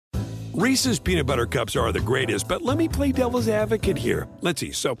Reese's Peanut Butter Cups are the greatest, but let me play devil's advocate here. Let's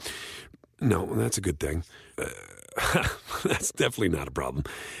see. So, no, that's a good thing. That's definitely not a problem.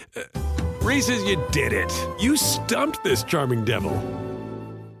 Reese's, you did it. You stumped this charming devil.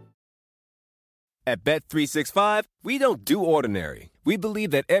 At Bet365, we don't do ordinary. We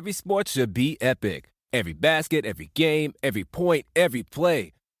believe that every sport should be epic. Every basket, every game, every point, every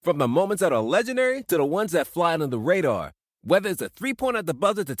play. From the moments that are legendary to the ones that fly under the radar. Whether it's a three-pointer at the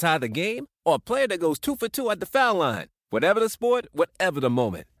buzzer to tie the game or a player that goes 2 for 2 at the foul line. Whatever the sport, whatever the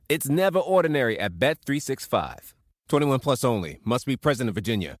moment. It's never ordinary at Bet365. 21 plus only. Must be present in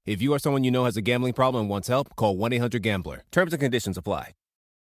Virginia. If you or someone you know has a gambling problem and wants help, call 1-800-GAMBLER. Terms and conditions apply.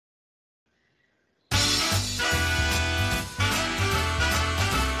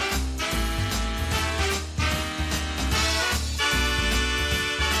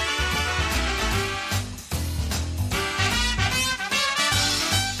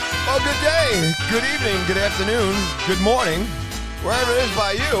 Well, good day, good evening, good afternoon, good morning, wherever it is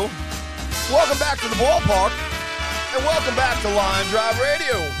by you. Welcome back to the ballpark, and welcome back to Line Drive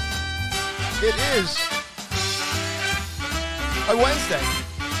Radio. It is a Wednesday,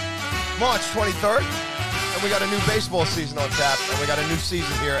 March 23rd, and we got a new baseball season on tap, and we got a new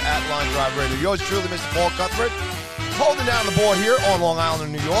season here at Line Drive Radio. Yours truly, Mr. Paul Cuthbert, holding down the board here on Long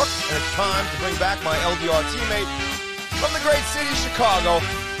Island, New York, and it's time to bring back my LDR teammate from the great city of Chicago,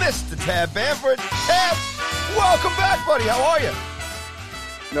 Mr. Tab Bamford. Tab, welcome back, buddy. How are you?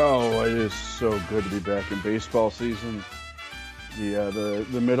 No, it is so good to be back in baseball season. The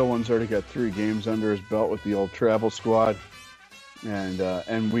middle one's already got 3 games under his belt with the old travel squad,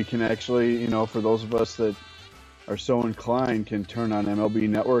 and we can actually, for those of us that are so inclined, can turn on MLB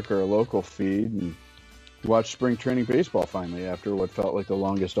Network or a local feed and watch spring training baseball finally after what felt like the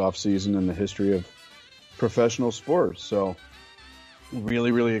longest off season in the history of professional sports. So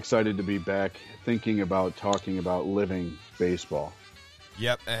really, really excited to be back thinking about, talking about living baseball.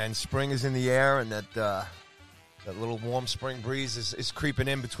 Yep, and spring is in the air, and that little warm spring breeze is creeping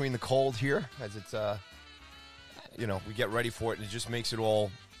in between the cold here as it's, we get ready for it, and it just makes it all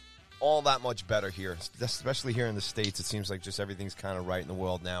that much better here, especially here in the States. It seems like just everything's kind of right in the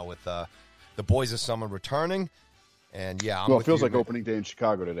world now with the boys of summer returning. And, yeah, it feels like opening day in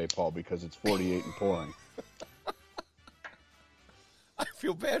Chicago today, Paul, because it's 48 and pouring. I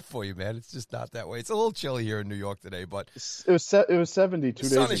feel bad for you, man. It's just not that way. It's a little chilly here in New York today, but it was 70 2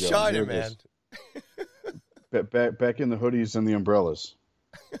 days ago. The sun is shining, man. Back in the hoodies and the umbrellas.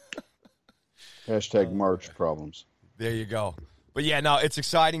 Hashtag March problems. There you go. But yeah, no, it's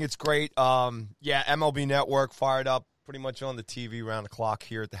exciting. It's great. MLB Network fired up pretty much on the TV around the clock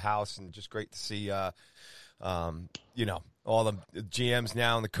here at the house, and just great to see, all the GMs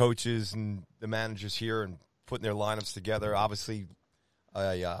now and the coaches and the managers here and putting their lineups together. Obviously,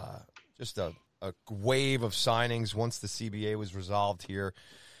 just a wave of signings once the CBA was resolved here.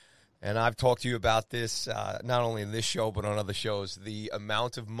 And I've talked to you about this, not only in this show, but on other shows, the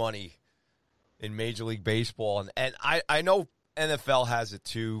amount of money in Major League Baseball. And I know NFL has it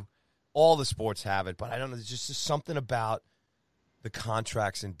too. All the sports have it, but I don't know. There's just something about the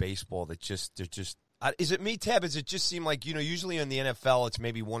contracts in baseball that they're just. Is it me, Tab? Does it just seem like, usually in the NFL, it's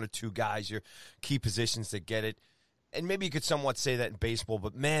maybe 1 or 2 guys, your key positions that get it. And maybe you could somewhat say that in baseball,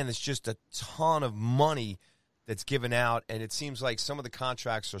 but man, it's just a ton of money that's given out, and it seems like some of the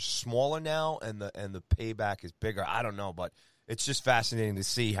contracts are smaller now, and the payback is bigger. I don't know, but it's just fascinating to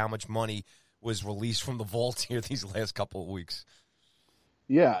see how much money was released from the vault here these last couple of weeks.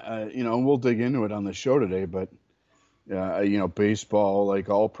 Yeah, we'll dig into it on the show today, but baseball, like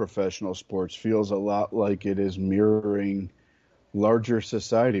all professional sports, feels a lot like it is mirroring larger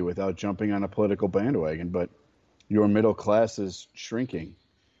society without jumping on a political bandwagon, but your middle class is shrinking.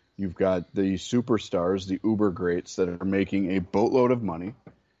 You've got the superstars, the uber greats that are making a boatload of money.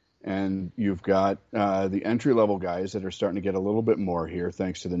 And you've got the entry-level guys that are starting to get a little bit more here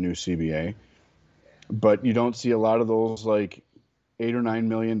thanks to the new CBA. But you don't see a lot of those like $8 or $9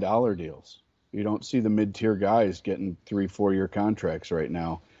 million deals. You don't see the mid-tier guys getting 3-4 year contracts right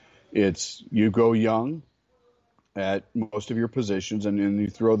now. It's you go young at most of your positions, and then you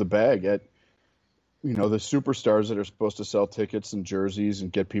throw the bag at the superstars that are supposed to sell tickets and jerseys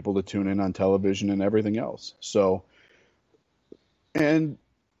and get people to tune in on television and everything else. So, and,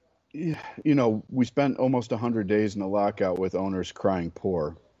 we spent almost 100 days in the lockout with owners crying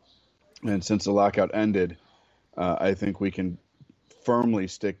poor. And since the lockout ended, I think we can firmly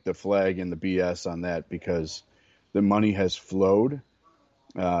stick the flag in the BS on that because the money has flowed.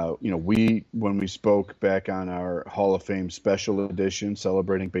 When we spoke back on our Hall of Fame special edition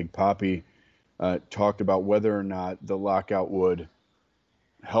celebrating Big Papi, talked about whether or not the lockout would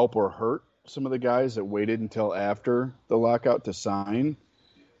help or hurt some of the guys that waited until after the lockout to sign.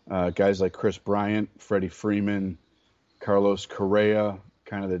 Guys like Chris Bryant, Freddie Freeman, Carlos Correa,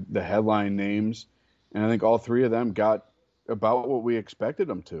 kind of the headline names. And I think all three of them got about what we expected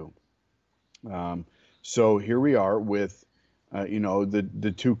them to. So here we are with,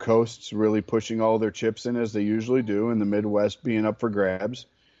 the two coasts really pushing all their chips in as they usually do, and the Midwest being up for grabs,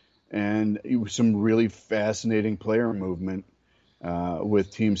 and some really fascinating player movement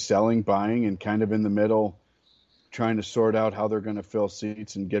with teams selling, buying, and kind of in the middle trying to sort out how they're going to fill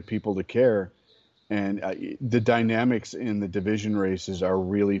seats and get people to care. And the dynamics in the division races are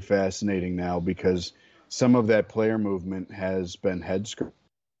really fascinating now because some of that player movement has been head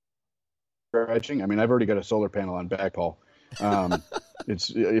scratching. I mean, I've already got a solar panel on back, Paul. It's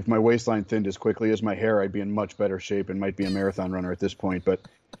if my waistline thinned as quickly as my hair, I'd be in much better shape and might be a marathon runner at this point. But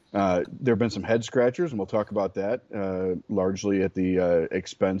there have been some head scratchers, and we'll talk about that largely at the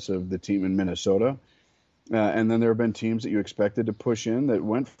expense of the team in Minnesota. And then there have been teams that you expected to push in that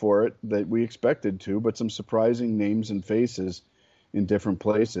went for it that we expected to, but some surprising names and faces in different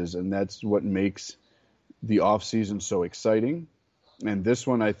places. And that's what makes the offseason so exciting. And this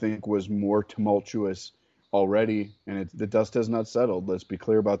one, I think, was more tumultuous already, and the dust has not settled. Let's be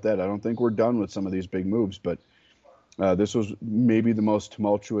clear about that. I don't think we're done with some of these big moves, but this was maybe the most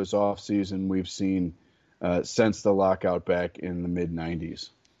tumultuous offseason we've seen since the lockout back in the mid-'90s.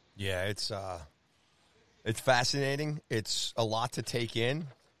 Yeah, it's fascinating. It's a lot to take in.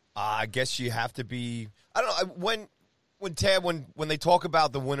 I guess you have to be. I don't know when they talk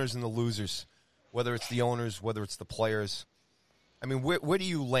about the winners and the losers, whether it's the owners, whether it's the players. I mean, where do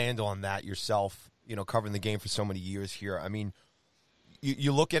you land on that yourself? Covering the game for so many years here. I mean,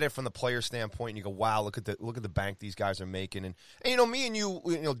 you look at it from the player standpoint, and you go, "Wow, look at the bank these guys are making." And me and you,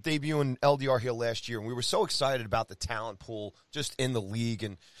 debuting LDR here last year, and we were so excited about the talent pool just in the league.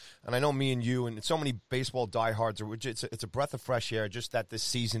 And I know me and you and so many baseball diehards it's a breath of fresh air. Just that this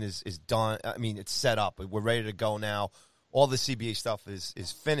season is done. I mean, it's set up. We're ready to go now. All the CBA stuff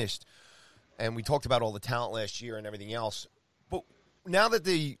is finished, and we talked about all the talent last year and everything else. But now that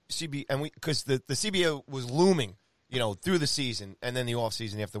the CBA, because the CBA was looming, through the season and then the off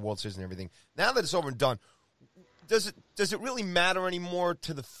season after the World Series and everything. Now that it's over and done, does it really matter anymore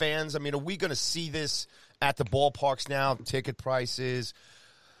to the fans? I mean, are we going to see this at the ballparks now? Ticket prices,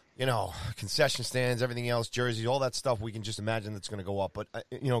 concession stands, everything else, jerseys, all that stuff. We can just imagine that's going to go up. But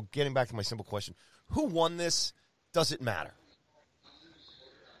getting back to my simple question, who won this? Does it matter?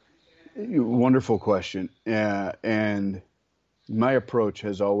 Wonderful question, and my approach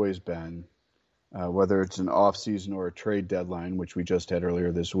has always been, whether it's an off-season or a trade deadline, which we just had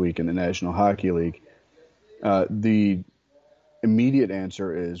earlier this week in the National Hockey League, the immediate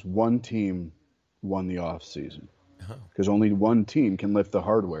answer is one team won the off-season. Because only one team can lift the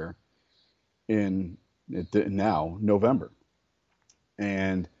hardware in now, November.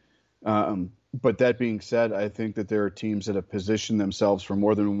 And but that being said, I think that there are teams that have positioned themselves for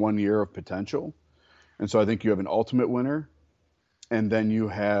more than 1 year of potential. And so I think you have an ultimate winner, and then you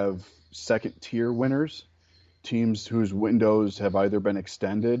have second-tier winners, teams whose windows have either been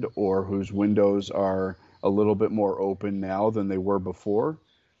extended or whose windows are a little bit more open now than they were before.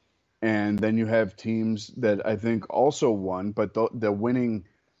 And then you have teams that I think also won, but the winning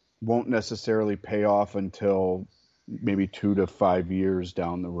won't necessarily pay off until maybe 2 to 5 years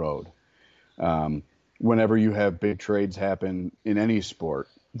down the road. Whenever you have big trades happen in any sport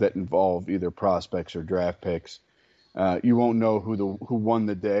that involve either prospects or draft picks, you won't know who won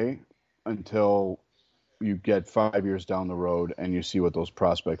the day until you get 5 years down the road and you see what those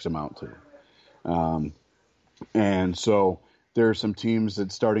prospects amount to. And so there are some teams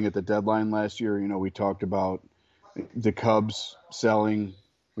that starting at the deadline last year, we talked about the Cubs selling.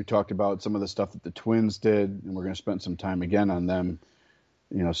 We talked about some of the stuff that the Twins did, and we're going to spend some time again on them,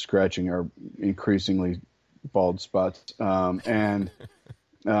 scratching our increasingly bald spots. And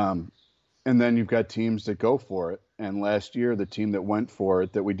then you've got teams that go for it. And last year, the team that went for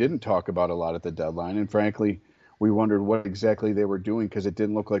it that we didn't talk about a lot at the deadline, and frankly, we wondered what exactly they were doing because it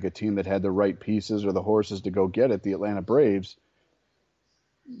didn't look like a team that had the right pieces or the horses to go get it, the Atlanta Braves.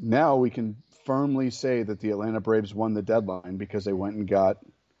 Now we can firmly say that the Atlanta Braves won the deadline because they went and got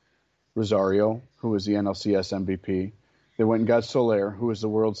Rosario, who was the NLCS MVP. They went and got Soler, who was the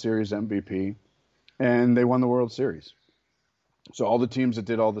World Series MVP, and they won the World Series. So all the teams that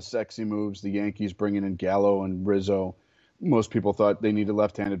did all the sexy moves, the Yankees bringing in Gallo and Rizzo, most people thought they needed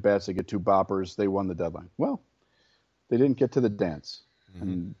left-handed bats. They get 2 boppers. They won the deadline. Well, they didn't get to the dance.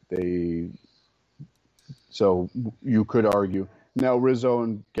 And so you could argue. Now Rizzo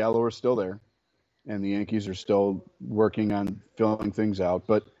and Gallo are still there, and the Yankees are still working on filling things out.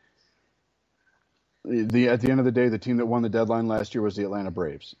 But at the end of the day, the team that won the deadline last year was the Atlanta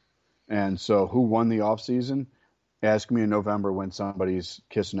Braves. And so who won the offseason? Ask me in November when somebody's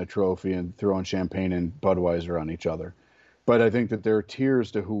kissing a trophy and throwing champagne and Budweiser on each other. But I think that there are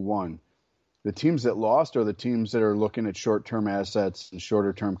tiers to who won. The teams that lost are the teams that are looking at short-term assets and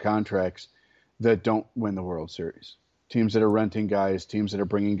shorter-term contracts that don't win the World Series. Teams that are renting guys, teams that are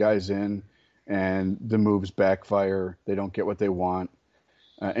bringing guys in, and the moves backfire. They don't get what they want.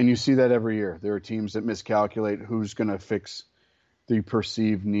 And you see that every year. There are teams that miscalculate who's going to fix the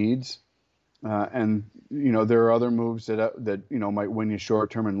perceived needs. And, there are other moves that might win you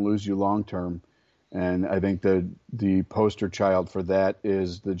short-term and lose you long-term. And I think the poster child for that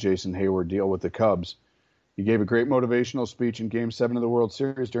is the Jason Hayward deal with the Cubs. He gave a great motivational speech in Game 7 of the World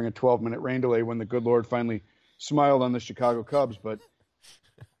Series during a 12-minute rain delay when the good Lord finally smiled on the Chicago Cubs. But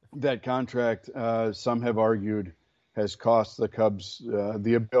that contract, some have argued, has cost the Cubs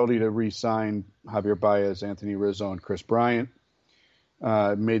the ability to re-sign Javier Baez, Anthony Rizzo, and Chris Bryant.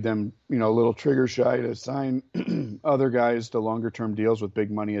 Made them, a little trigger shy to sign other guys to longer-term deals with big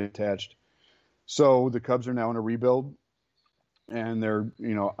money attached. So the Cubs are now in a rebuild, and they're,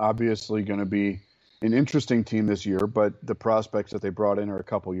 obviously going to be an interesting team this year, but the prospects that they brought in are a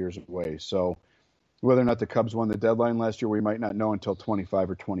couple years away. So whether or not the Cubs won the deadline last year, we might not know until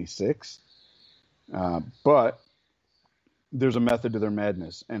 25 or 26. But there's a method to their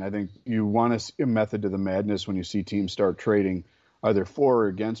madness, and I think you want to see a method to the madness when you see teams start trading either for or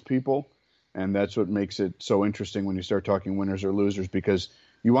against people, and that's what makes it so interesting when you start talking winners or losers, because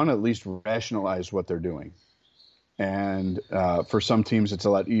you want to at least rationalize what they're doing. And for some teams, it's a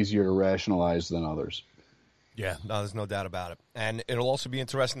lot easier to rationalize than others. Yeah, no, there's no doubt about it. And it'll also be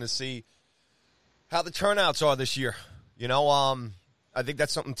interesting to see how the turnouts are this year. I think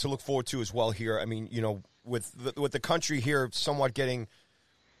that's something to look forward to as well here. I mean, with the country here somewhat getting,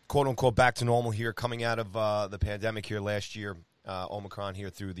 quote-unquote, back to normal here, coming out of the pandemic here last year, Omicron here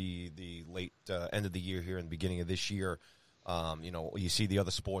through the late end of the year here and the beginning of this year. You see the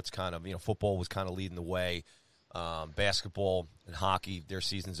other sports kind of, football was kind of leading the way. Basketball and hockey, their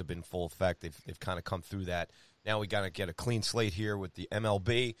seasons have been full effect. They've kind of come through that. Now we got to get a clean slate here with the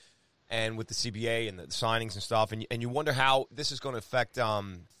MLB and with the CBA and the signings and stuff. And you wonder how this is going to affect,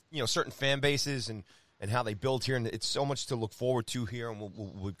 certain fan bases and how they build here. And it's so much to look forward to here. And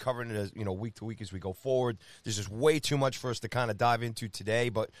we'll cover it as, week to week as we go forward. There's just way too much for us to kind of dive into today,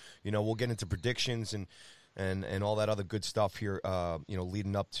 but, we'll get into predictions and all that other good stuff here,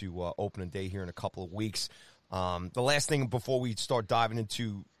 leading up to opening day here in a couple of weeks. The last thing before we start diving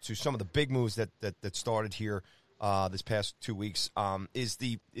into some of the big moves that started here this past 2 weeks is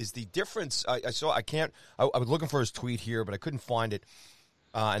the difference. I was looking for his tweet here, but I couldn't find it.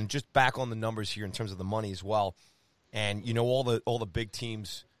 And just back on the numbers here in terms of the money as well. And all the big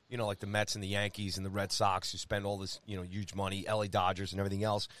teams, like the Mets and the Yankees and the Red Sox who spend all this huge money, LA Dodgers and everything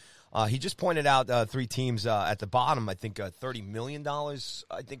else. He just pointed out three teams at the bottom. I think $30 million.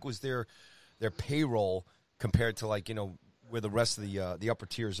 I think was their payroll compared to where the rest of the upper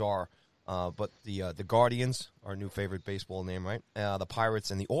tiers are. But the Guardians, our new favorite baseball name, right? The Pirates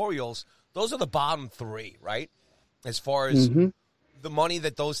and the Orioles. Those are the bottom three, right? As far as the money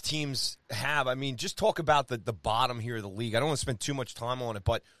that those teams have. I mean, just talk about the bottom here of the league. I don't want to spend too much time on it,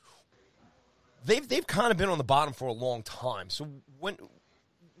 but they've kind of been on the bottom for a long time. So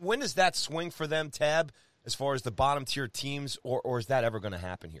when does that swing for them, Tab, as far as the bottom tier teams, or is that ever going to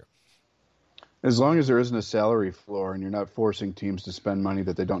happen here? As long as there isn't a salary floor and you're not forcing teams to spend money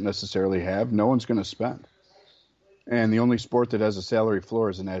that they don't necessarily have, no one's going to spend. And the only sport that has a salary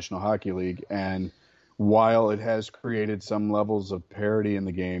floor is the National Hockey League. And while it has created some levels of parity in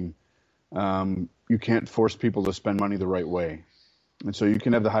the game, you can't force people to spend money the right way. And so you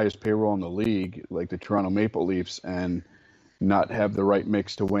can have the highest payroll in the league, like the Toronto Maple Leafs, and not have the right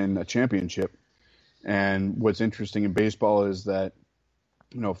mix to win a championship. And what's interesting in baseball is that,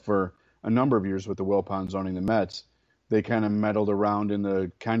 for a number of years with the Wilpons owning the Mets, they kind of meddled around in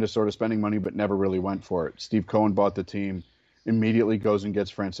the kind of sort of spending money, but never really went for it. Steve Cohen bought the team, immediately goes and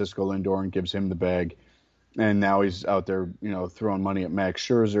gets Francisco Lindor and gives him the bag. And now he's out there, throwing money at Max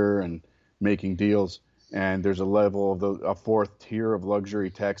Scherzer and making deals. And there's a level of a fourth tier of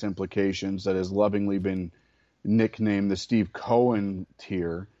luxury tax implications that has lovingly been nicknamed the Steve Cohen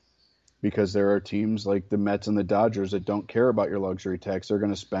tier, because there are teams like the Mets and the Dodgers that don't care about your luxury tax. They're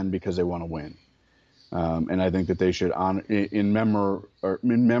going to spend because they want to win. And I think that they should, in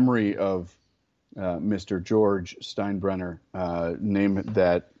memory of Mr. George Steinbrenner, name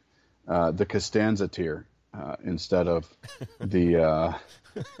that the Costanza tier. instead of the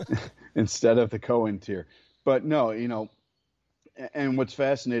instead of the Cohen tier. But no, and what's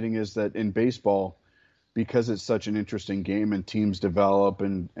fascinating is that in baseball, because it's such an interesting game and teams develop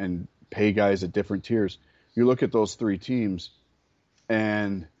and pay guys at different tiers, you look at those three teams,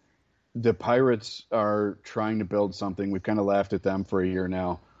 and the Pirates are trying to build something. We've kind of laughed at them for a year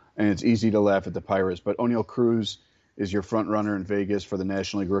now, and it's easy to laugh at the Pirates. But O'Neal Cruz is your front runner in Vegas for the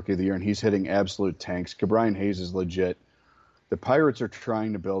National League Rookie of the Year, and he's hitting absolute tanks. Ke'Bryan Hayes is legit. The Pirates are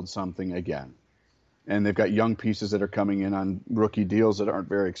trying to build something again, and they've got young pieces that are coming in on rookie deals that aren't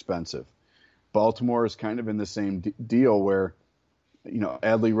very expensive. Baltimore is kind of in the same deal where,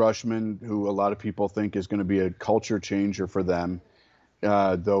 Adley Rutschman, who a lot of people think is going to be a culture changer for them,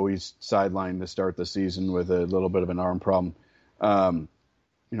 though he's sidelined to start the season with a little bit of an arm problem.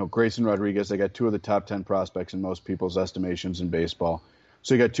 Grayson Rodriguez, they got two of the top 10 prospects in most people's estimations in baseball.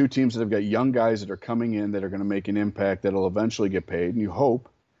 So you got two teams that have got young guys that are coming in that are going to make an impact that'll eventually get paid. And you hope,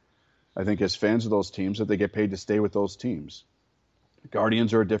 I think, as fans of those teams, that they get paid to stay with those teams.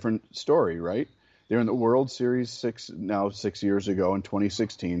 Guardians are a different story, right? They're in the World Series 6 years ago in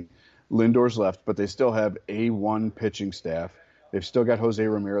 2016. Lindor's left, but they still have A1 pitching staff. They've still got Jose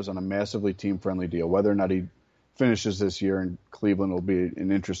Ramirez on a massively team-friendly deal. Whether or not he finishes this year in Cleveland will be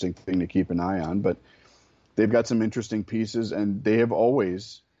an interesting thing to keep an eye on. But they've got some interesting pieces, and they have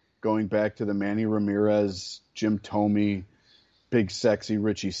always, going back to the Manny Ramirez, Jim Thome, Big Sexy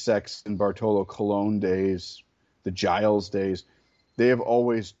Richie Sexton, Bartolo Colon days, the Giles days, they have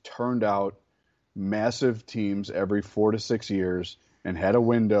always turned out massive teams every 4 to 6 years and had a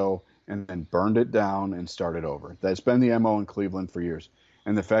window and then burned it down and started over. That's been the MO in Cleveland for years.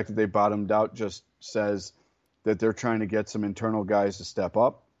 And the fact that they bottomed out just says that they're trying to get some internal guys to step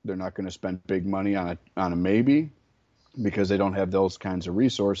up. They're not going to spend big money on a maybe because they don't have those kinds of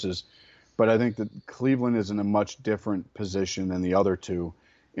resources. But I think that Cleveland is in a much different position than the other two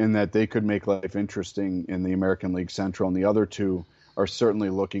in that they could make life interesting in the American League Central, and the other two are certainly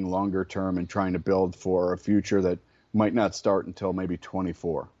looking longer term and trying to build for a future that might not start until maybe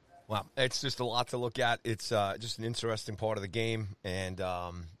 24. Wow, it's just a lot to look at. It's just an interesting part of the game, and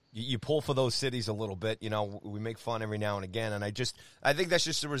you pull for those cities a little bit. We make fun every now and again, and I think that's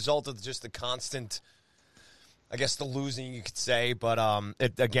just a result of just the constant, I guess, the losing, you could say. But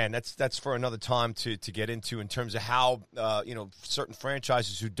again, that's for another time to get into in terms of how certain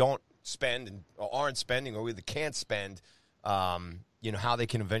franchises who don't spend or aren't spending or either can't spend. How they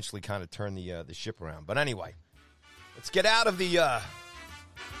can eventually kind of turn the ship around. But anyway, let's get out of the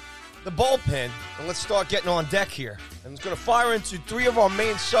bullpen and let's start getting on deck here. I'm just going to fire into three of our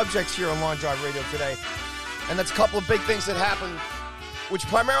main subjects here on Line Drive Radio today. And that's a couple of big things that happened, which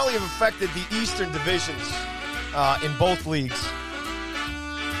primarily have affected the Eastern divisions in both leagues.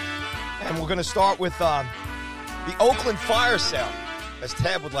 And we're going to start with the Oakland fire sale, as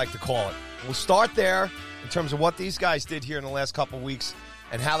Tab would like to call it. We'll start there in terms of what these guys did here in the last couple of weeks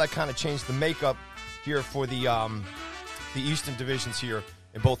and how that kind of changed the makeup here for the Eastern divisions here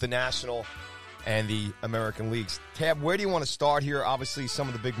in both the National and the American leagues. Tab, where do you want to start here? Obviously, some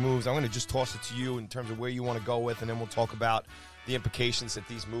of the big moves. I'm going to just toss it to you in terms of where you want to go with, and then we'll talk about the implications that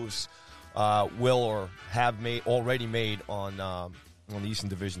these moves will or have already made on the Eastern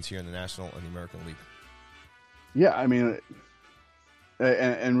divisions here in the National and the American League. Yeah, I mean,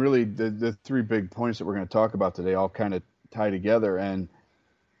 and really the three big points that we're going to talk about today all kind of tie together. And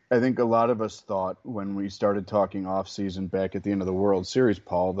I think a lot of us thought when we started talking off season back at the end of the World Series,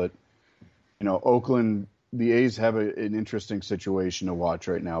 Paul, that, Oakland, the A's have an interesting situation to watch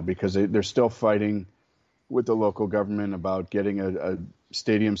right now because they're still fighting with the local government about getting a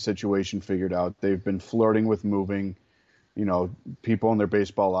stadium situation figured out. They've been flirting with moving. People in their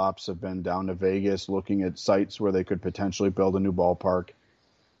baseball ops have been down to Vegas looking at sites where they could potentially build a new ballpark,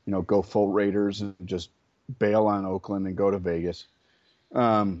 go full Raiders and just bail on Oakland and go to Vegas.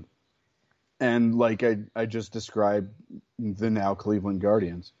 And like I just described the now Cleveland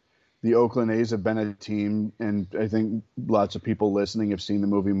Guardians, the Oakland A's have been a team, and I think lots of people listening have seen the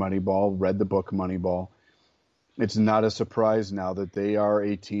movie Moneyball, read the book Moneyball. It's not a surprise now that they are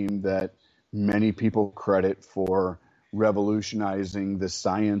a team that many people credit for revolutionizing the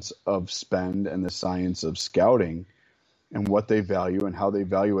science of spend and the science of scouting and what they value and how they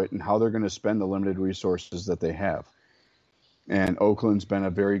value it and how they're going to spend the limited resources that they have. And Oakland's been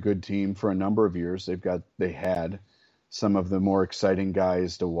a very good team for a number of years. They had some of the more exciting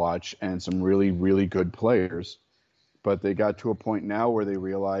guys to watch and some really, really good players. But they got to a point now where they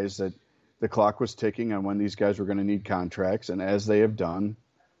realized that the clock was ticking on when these guys were going to need contracts. And as they have done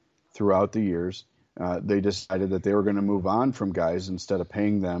throughout the years, they decided that they were going to move on from guys instead of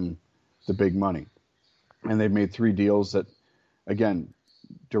paying them the big money. And they've made 3 deals that, again,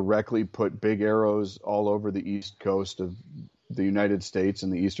 directly put big arrows all over the East Coast of the United States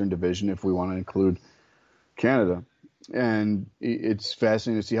and the Eastern Division, if we want to include Canada. And it's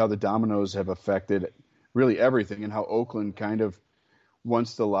fascinating to see how the dominoes have affected really everything, and how Oakland kind of,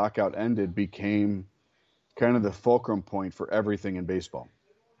 once the lockout ended, became kind of the fulcrum point for everything in baseball.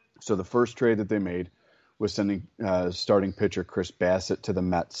 So the first trade that they made was sending starting pitcher Chris Bassitt to the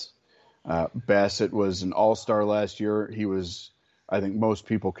Mets. Bassitt was an all-star last year. He was, I think most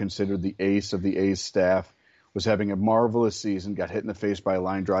people considered the ace of the A's staff, was having a marvelous season, got hit in the face by a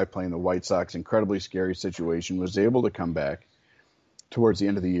line drive playing the White Sox, incredibly scary situation, was able to come back towards the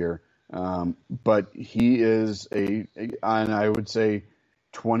end of the year. But he is on, I would say,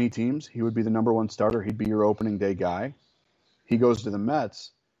 20 teams, he would be the number 1 starter. He'd be your opening day guy. He goes to the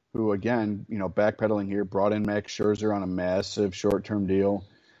Mets, who, again, backpedaling here, brought in Max Scherzer on a massive short-term deal,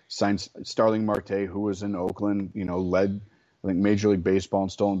 signed Starling Marte, who was in Oakland, led, I think, Major League Baseball in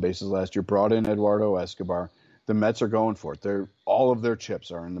stolen bases last year, brought in Eduardo Escobar. The Mets are going for it. All of their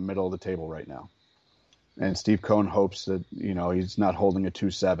chips are in the middle of the table right now. And Steve Cohen hopes that, he's not holding a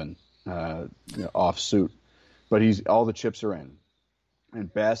 2-7 off suit. But all the chips are in.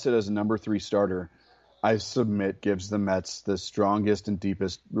 And Bassitt as a number 3 starter, I submit, gives the Mets the strongest and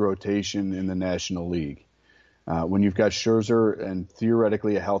deepest rotation in the National League. When you've got Scherzer and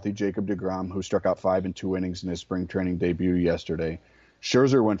theoretically a healthy Jacob deGrom, who struck out 5 in 2 innings in his spring training debut yesterday.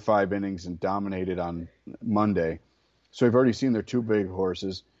 Scherzer went 5 innings and dominated on Monday. So we've already seen their 2 big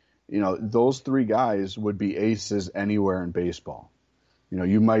horses. Those 3 guys would be aces anywhere in baseball.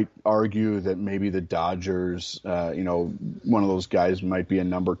 You might argue that maybe the Dodgers, one of those guys might be a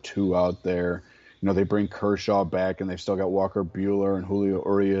number 2 out there. They bring Kershaw back, and they've still got Walker Buehler and Julio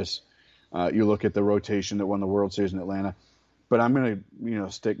Urias. You look at the rotation that won the World Series in Atlanta. But I'm going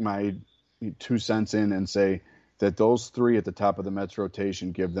to, stick my 2 cents in and say that those 3 at the top of the Mets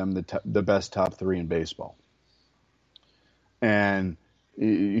rotation give them the best top 3 in baseball. And,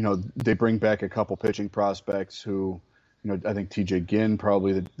 they bring back a couple pitching prospects who, I think TJ Ginn,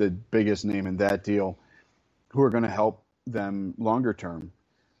 probably the biggest name in that deal, who are going to help them longer term.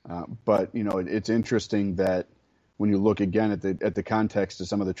 But it's interesting that when you look again at the context of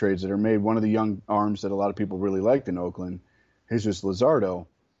some of the trades that are made, one of the young arms that a lot of people really liked in Oakland, Jesus Luzardo,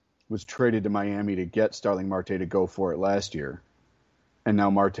 was traded to Miami to get Starling Marte to go for it last year, and now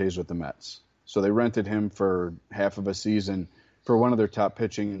Marte's with the Mets. So they rented him for half of a season for one of their top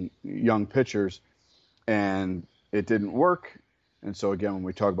pitching young pitchers, and it didn't work. And so again, when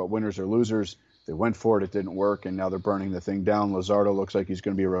we talk about winners or losers, they went for it, it didn't work, and now they're burning the thing down. Luzardo looks like he's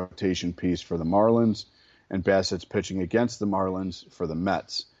going to be a rotation piece for the Marlins, and Bassitt's pitching against the Marlins for the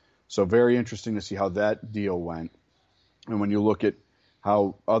Mets. So very interesting to see how that deal went. And when you look at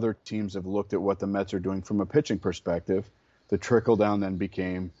how other teams have looked at what the Mets are doing from a pitching perspective, the trickle down then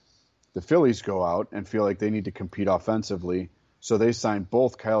became the Phillies go out and feel like they need to compete offensively. So they signed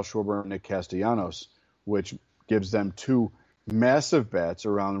both Kyle Schwarber and Nick Castellanos, which gives them 2 massive bats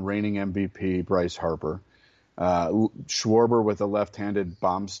around reigning MVP Bryce Harper. Schwarber with a left-handed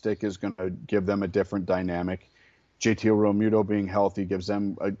bomb stick is going to give them a different dynamic. JT Realmuto being healthy gives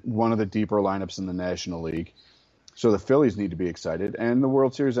them one of the deeper lineups in the National League. So the Phillies need to be excited. And the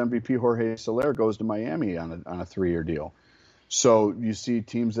World Series MVP Jorge Soler goes to Miami on a 3-year deal. So you see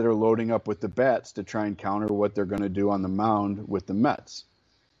teams that are loading up with the bats to try and counter what they're going to do on the mound with the Mets.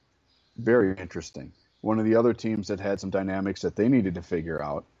 Very interesting. One of the other teams that had some dynamics that they needed to figure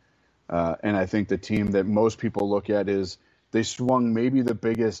out, and I think the team that most people look at is they swung maybe the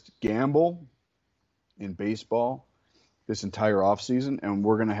biggest gamble in baseball this entire offseason, and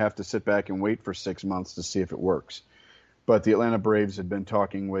we're going to have to sit back and wait for 6 months to see if it works. But the Atlanta Braves had been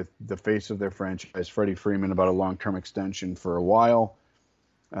talking with the face of their franchise, Freddie Freeman, about a long-term extension for a while.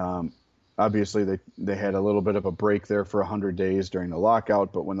 Obviously, they had a little bit of a break there for 100 days during the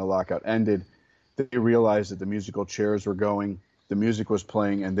lockout, but when the lockout ended, they realized that the musical chairs were going, the music was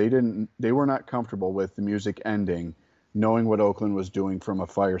playing, and they were not comfortable with the music ending, knowing what Oakland was doing from a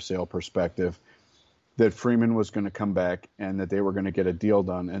fire sale perspective, that Freeman was going to come back and that they were going to get a deal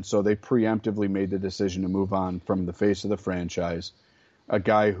done. And so they preemptively made the decision to move on from the face of the franchise, a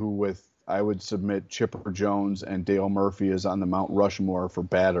guy who, with, I would submit, Chipper Jones and Dale Murphy is on the Mount Rushmore for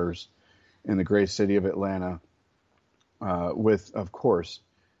batters in the great city of Atlanta, with, of course,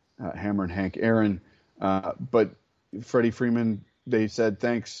 Hammer and Hank Aaron. But Freddie Freeman, they said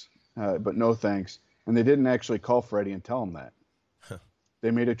thanks, but no thanks. And they didn't actually call Freddie and tell him that.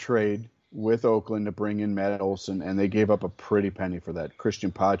 They made a trade with Oakland to bring in Matt Olson, and they gave up a pretty penny for that.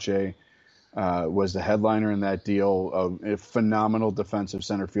 Christian Pache was the headliner in that deal, a phenomenal defensive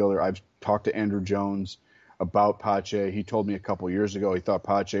center fielder. I've talked to Andrew Jones, about Pache. He told me a couple years ago he thought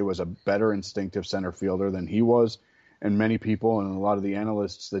Pache was a better instinctive center fielder than he was. And many people and a lot of the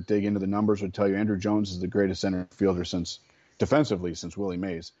analysts that dig into the numbers would tell you Andrew Jones is the greatest center fielder defensively since Willie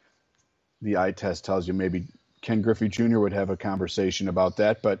Mays. The eye test tells you maybe Ken Griffey Jr. would have a conversation about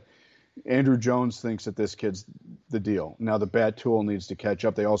that, but Andrew Jones thinks that this kid's the deal. Now the bat tool needs to catch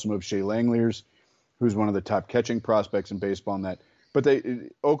up. They also moved Shea Langeliers, who's one of the top catching prospects in baseball in that. But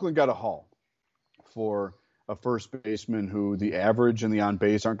Oakland got a haul for a first baseman who the average and the on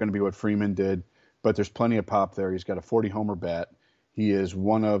base aren't going to be what Freeman did, but there's plenty of pop there. He's got a 40-homer bat. He is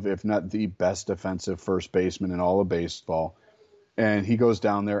one of, if not the best defensive first baseman in all of baseball. And he goes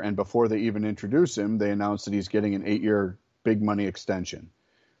down there, and before they even introduce him, they announce that he's getting an 8-year big money extension.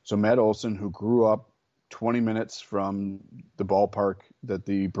 So Matt Olson, who grew up 20 minutes from the ballpark that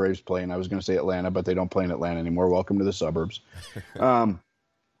the Braves play in, I was going to say Atlanta, but they don't play in Atlanta anymore. Welcome to the suburbs.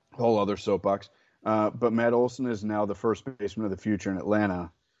 Whole other soapbox. But Matt Olson is now the first baseman of the future in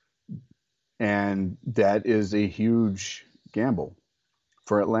Atlanta, and that is a huge gamble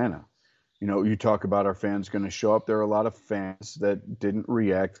for Atlanta. You know, you talk about our fans going to show up. There are a lot of fans that didn't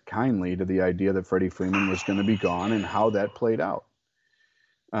react kindly to the idea that Freddie Freeman was going to be gone and how that played out.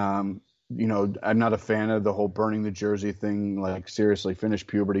 You know, I'm not a fan of the whole burning the jersey thing. Like, seriously, finish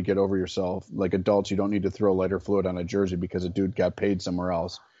puberty, get over yourself. Like adults, you don't need to throw lighter fluid on a jersey because a dude got paid somewhere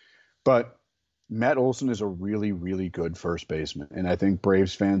else. But Matt Olson is a really, really good first baseman, and I think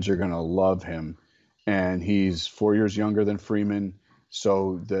Braves fans are going to love him. And he's 4 years younger than Freeman,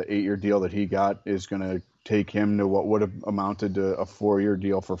 so the 8-year deal that he got is going to take him to what would have amounted to a 4-year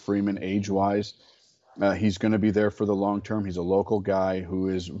deal for Freeman age-wise. He's going to be there for the long term. He's a local guy who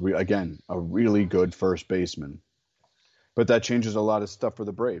is, again, a really good first baseman. But that changes a lot of stuff for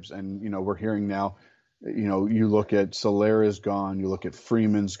the Braves. And, you know, we're hearing now, you know, you look at Solera's gone, you look at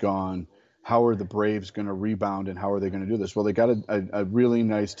Freeman's gone. How are the Braves going to rebound, and how are they going to do this? Well, they got a really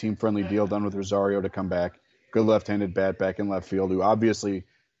nice team-friendly deal done with Rosario to come back. Good left-handed bat back in left field, who obviously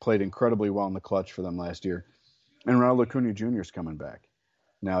played incredibly well in the clutch for them last year. And Ronald Acuna Jr. is coming back.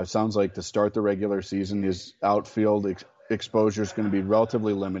 Now, it sounds like to start the regular season, his outfield exposure is going to be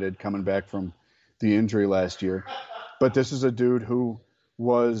relatively limited, coming back from the injury last year. But this is a dude who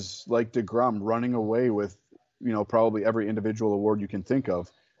was, like DeGrom, running away with, you know, probably every individual award you can think of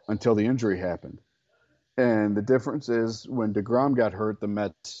until the injury happened. And the difference is when DeGrom got hurt, the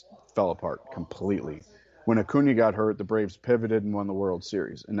Mets fell apart completely. When Acuna got hurt, the Braves pivoted and won the World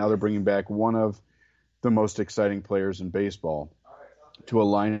Series. And now they're bringing back one of the most exciting players in baseball to a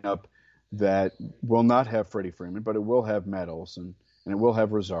lineup that will not have Freddie Freeman, but it will have Matt Olson, and it will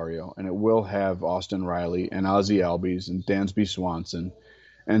have Rosario, and it will have Austin Riley and Ozzie Albies and Dansby Swanson.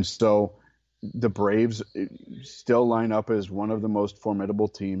 And so the Braves still line up as one of the most formidable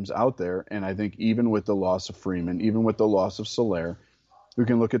teams out there. And I think even with the loss of Freeman, even with the loss of Soler, we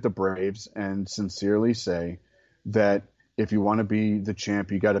can look at the Braves and sincerely say that if you want to be the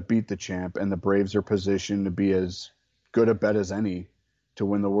champ, you got to beat the champ. And the Braves are positioned to be as good a bet as any to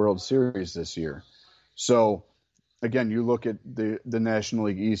win the World Series this year. So again, you look at the National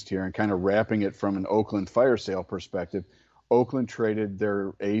League East here and kind of wrapping it from an Oakland fire sale perspective. Oakland traded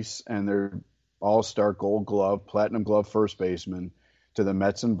their ace and their all-star gold glove, platinum glove first baseman to the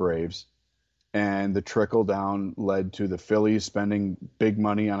Mets and Braves. And the trickle down led to the Phillies spending big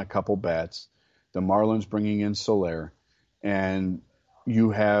money on a couple bats, the Marlins bringing in Soler. And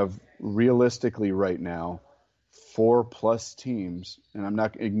you have realistically right now 4+ teams, and I'm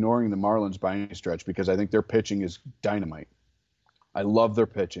not ignoring the Marlins by any stretch because I think their pitching is dynamite. I love their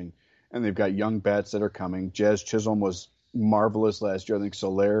pitching, and they've got young bats that are coming. Jazz Chisholm was marvelous last year. I think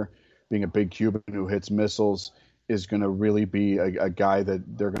Soler, being a big Cuban who hits missiles, is going to really be a guy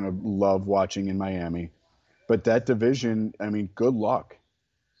that they're going to love watching in Miami. But that division, I mean, good luck,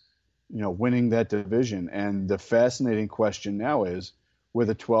 you know, winning that division. And the fascinating question now is, with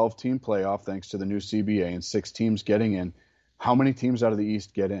a 12-team playoff, thanks to the new CBA, and 6 teams getting in, how many teams out of the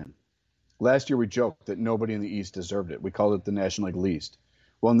East get in? Last year we joked that nobody in the East deserved it. We called it the National League least.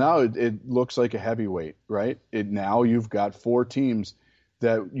 Well, now it looks like a heavyweight, right? Now you've got 4 teams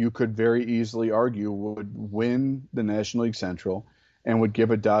that you could very easily argue would win the National League Central and would give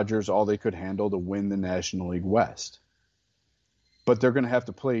the Dodgers all they could handle to win the National League West. But they're going to have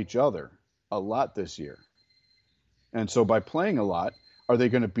to play each other a lot this year. And so by playing a lot, are they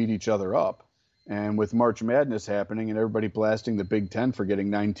going to beat each other up? And with March Madness happening and everybody blasting the Big Ten for getting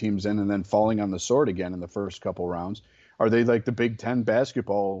 9 teams in and then falling on the sword again in the first couple rounds, are they like the Big Ten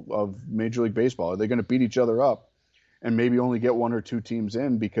basketball of Major League Baseball? Are they going to beat each other up and maybe only get 1 or 2 teams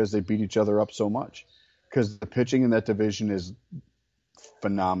in because they beat each other up so much? Because the pitching in that division is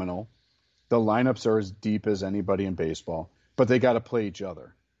phenomenal. The lineups are as deep as anybody in baseball, but they got to play each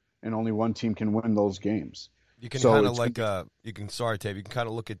other, and only one team can win those games. You can kind of like you can kind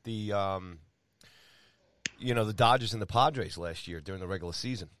of look at the the Dodgers and the Padres last year during the regular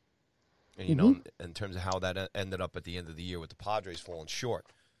season, and in terms of how that ended up at the end of the year with the Padres falling short,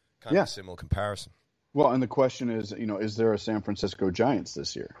 kind of a similar comparison. Well, and the question is, is there a San Francisco Giants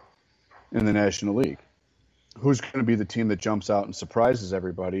this year in the National League? Who's going to be the team that jumps out and surprises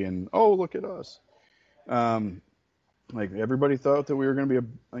everybody? And look at us! Like everybody thought that we were going to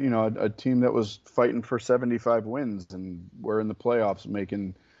be a team that was fighting for 75 wins, and we're in the playoffs,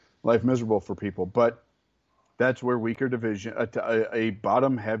 making life miserable for people. But that's where weaker division, a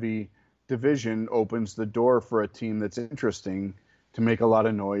bottom-heavy division, opens the door for a team that's interesting to make a lot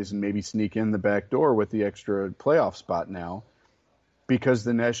of noise and maybe sneak in the back door with the extra playoff spot now, because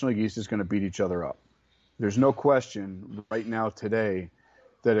the National League East is going to beat each other up. There's no question right now today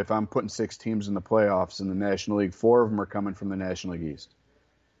that if I'm putting 6 teams in the playoffs in the National League, 4 of them are coming from the National League East,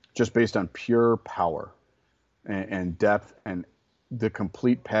 just based on pure power and depth and the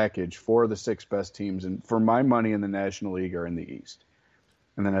complete package. 4 of the 6 best teams, and for my money in the National League, are in the East.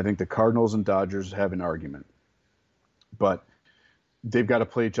 And then I think the Cardinals and Dodgers have an argument. But they've got to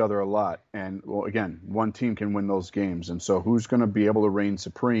play each other a lot. And, well, again, one team can win those games. And so who's going to be able to reign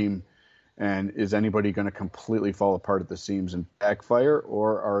supreme? And is anybody going to completely fall apart at the seams and backfire?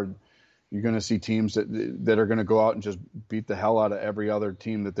 Or are you going to see teams that are going to go out and just beat the hell out of every other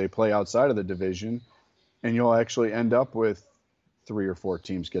team that they play outside of the division? And you'll actually end up with 3 or 4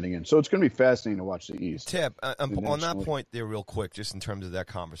 teams getting in. So it's going to be fascinating to watch the East. Tip, on that point there real quick, just in terms of that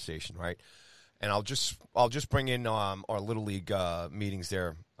conversation, right? And I'll just bring in our Little League meetings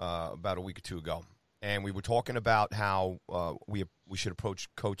there about a week or 2 ago. And we were talking about how we should approach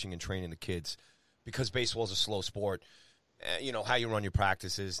coaching and training the kids, because baseball is a slow sport. How you run your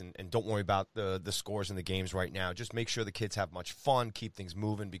practices, and don't worry about the scores in the games right now. Just make sure the kids have much fun, keep things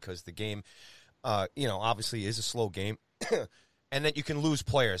moving, because the game, obviously is a slow game. And that you can lose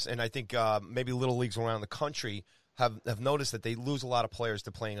players. And I think maybe little leagues around the country have noticed that they lose a lot of players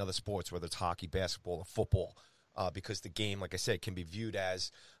to playing other sports, whether it's hockey, basketball, or football, because the game, like I said, can be viewed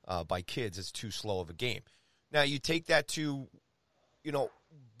as, by kids, as too slow of a game. Now, you take that to,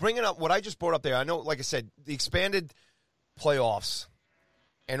 bringing up what I just brought up there. I know, like I said, the expanded playoffs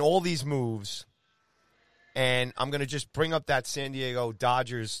and all these moves, and I'm going to just bring up that San Diego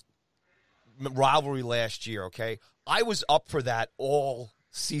Dodgers rivalry last year, okay? I was up for that all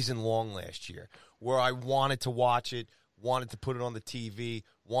season long last year, where I wanted to watch it, wanted to put it on the TV,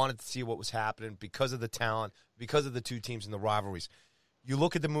 wanted to see what was happening because of the talent, because of the 2 teams and the rivalries. You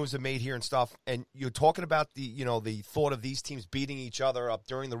look at the moves they made here and stuff, and you're talking about the thought of these teams beating each other up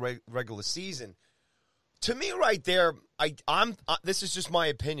during the regular season. To me, right there, this is just my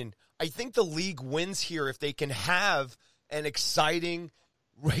opinion. I think the league wins here if they can have an exciting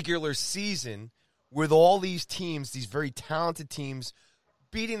regular season with all these teams, these very talented teams,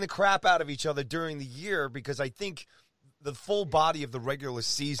 beating the crap out of each other during the year, because I think the full body of the regular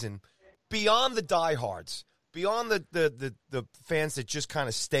season, beyond the diehards, beyond the fans that just kind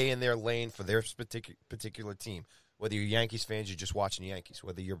of stay in their lane for their particular team, whether you're Yankees fans, you're just watching the Yankees,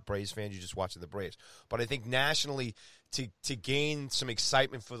 whether you're Braves fans, you're just watching the Braves. But I think nationally, to gain some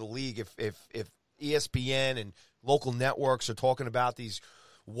excitement for the league, if ESPN and local networks are talking about these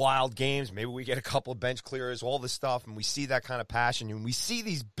wild games, maybe we get a couple of bench clearers, all this stuff, and we see that kind of passion, and we see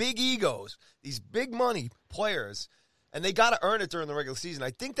these big egos, these big money players, and they got to earn it during the regular season.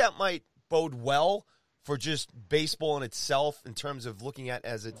 I think that might bode well for just baseball in itself, in terms of looking at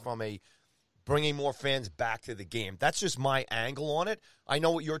as it from a bringing more fans back to the game. That's just my angle on it. I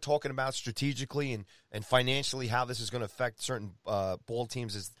know what you're talking about strategically and financially, how this is going to affect certain ball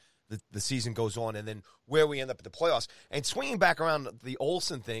teams as the season goes on, and then where we end up at the playoffs. And swinging back around the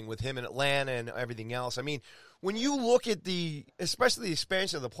Olsen thing with him in Atlanta and everything else, I mean, when you look at especially the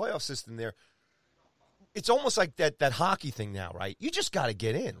expansion of the playoff system there, it's almost like that hockey thing now, right? You just got to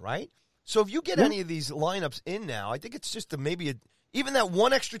get in, right? So if you get any of these lineups in now, I think it's just even that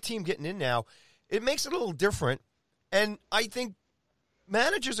one extra team getting in now, it makes it a little different. And I think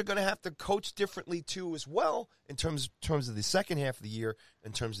managers are going to have to coach differently too as well, in terms of the second half of the year,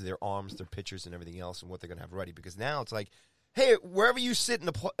 in terms of their arms, their pitchers, and everything else, and what they're going to have ready. Because now it's like, hey, wherever you sit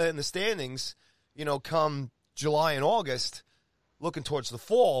in the standings, come July and August, looking towards the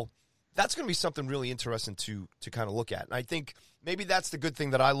fall, that's going to be something really interesting to kind of look at. And I think maybe that's the good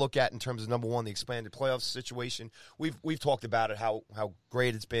thing that I look at in terms of, number one, the expanded playoff situation. We've talked about it, how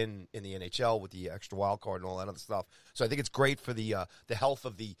great it's been in the NHL with the extra wild card and all that other stuff. So I think it's great for the health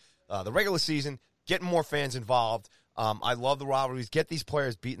of the regular season, getting more fans involved. I love the rivalries. Get these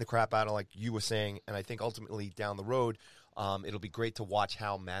players beating the crap out of, like you were saying, and I think ultimately down the road, it'll be great to watch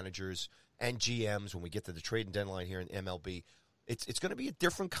how managers and GMs, when we get to the trading deadline here in MLB, it's going to be a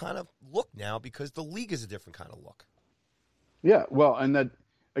different kind of look now because the league is a different kind of look. Yeah, well, and that,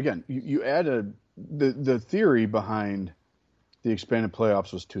 again, you add the theory behind the expanded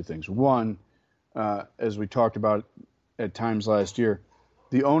playoffs was two things. One, as we talked about at times last year,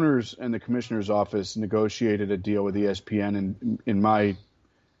 the owners and the commissioner's office negotiated a deal with ESPN, and in my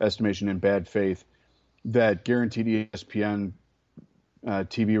estimation, in bad faith, that guaranteed ESPN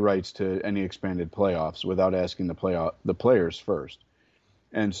TV rights to any expanded playoffs without asking the players first.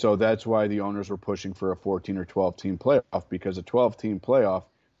 And so that's why the owners were pushing for a 14 or 12 team playoff, because a 12 team playoff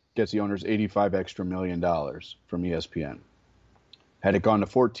gets the owners $85 extra million from ESPN. Had it gone to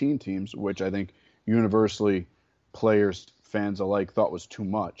 14 teams, which I think universally players, fans alike thought was too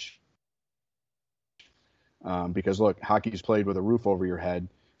much. Because look, hockey's played with a roof over your head.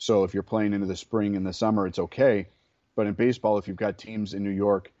 So if you're playing into the spring and the summer, it's okay. But in baseball, if you've got teams in New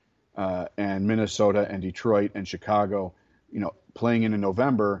York and Minnesota and Detroit and Chicago, playing in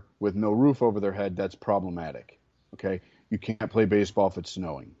November with no roof over their head, that's problematic. Okay. You can't play baseball if it's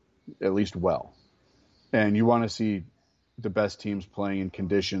snowing, at least well. And you want to see the best teams playing in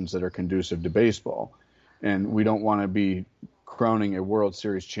conditions that are conducive to baseball. And we don't want to be crowning a World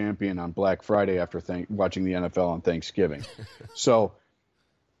Series champion on Black Friday after watching the NFL on Thanksgiving. So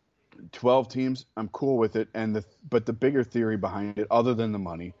 12 teams, I'm cool with it. But the bigger theory behind it, other than the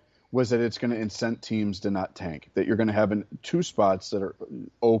money, was that it's going to incent teams to not tank, that you're going to have two spots that are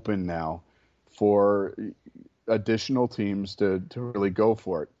open now for additional teams to really go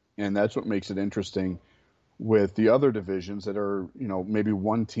for it. And that's what makes it interesting with the other divisions that are, maybe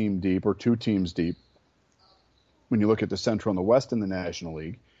one team deep or two teams deep. When you look at the Central and the West in the National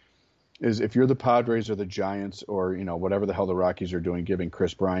League, is if you're the Padres or the Giants or, whatever the hell the Rockies are doing, giving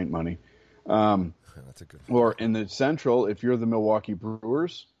Chris Bryant money. That's a good one. Or in the Central, if you're the Milwaukee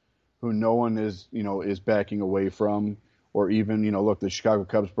Brewers, who no one is backing away from, or even, look, the Chicago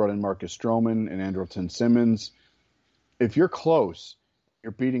Cubs brought in Marcus Stroman and Andrelton Simmons. If you're close,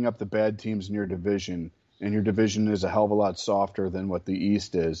 you're beating up the bad teams in your division, and your division is a hell of a lot softer than what the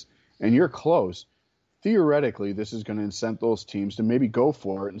East is, and you're close, theoretically, this is going to incent those teams to maybe go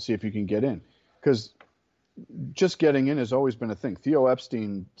for it and see if you can get in. Because just getting in has always been a thing. Theo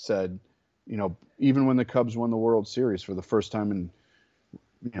Epstein said, even when the Cubs won the World Series for the first time in,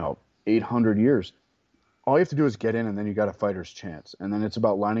 800 years, all you have to do is get in, and then you got a fighter's chance. And then it's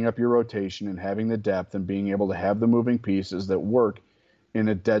about lining up your rotation and having the depth and being able to have the moving pieces that work in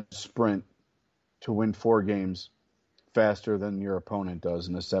a dead sprint to win 4 games faster than your opponent does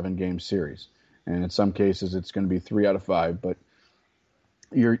in a 7-game series. And in some cases, it's going to be 3 out of 5, but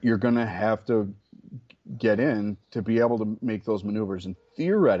you're going to have to get in to be able to make those maneuvers. And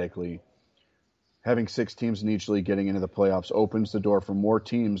theoretically, having 6 teams in each league getting into the playoffs opens the door for more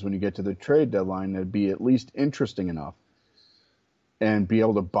teams when you get to the trade deadline to be at least interesting enough and be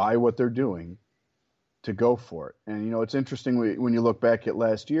able to buy what they're doing to go for it. And, it's interesting when you look back at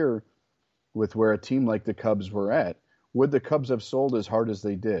last year with where a team like the Cubs were at. Would the Cubs have sold as hard as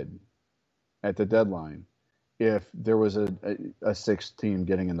they did at the deadline if there was a 6th team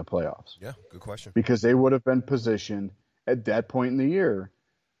getting in the playoffs? Yeah, good question. Because they would have been positioned at that point in the year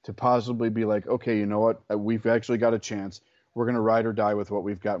to possibly be like, okay, you know what? We've actually got a chance. We're going to ride or die with what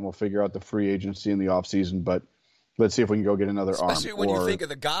we've got, and we'll figure out the free agency in the offseason, but let's see if we can go get another arm. Especially when you think of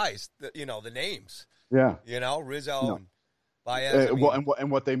the guys, the names. Yeah. Rizzo and Baez.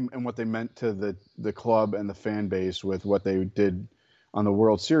 And what they meant to the club and the fan base with what they did on the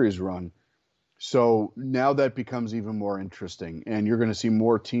World Series run. So now that becomes even more interesting, and you're going to see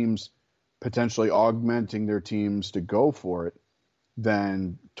more teams potentially augmenting their teams to go for it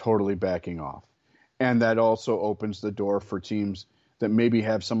than totally backing off. And that also opens the door for teams that maybe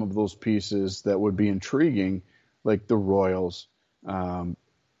have some of those pieces that would be intriguing, like the Royals,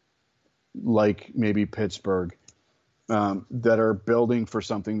 like maybe Pittsburgh, that are building for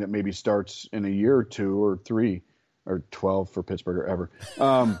something that maybe starts in a year or 2 or 3 or 12 for Pittsburgh or ever.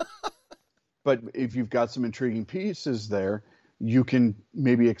 But if you've got some intriguing pieces there, you can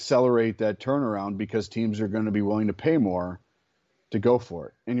maybe accelerate that turnaround because teams are going to be willing to pay more to go for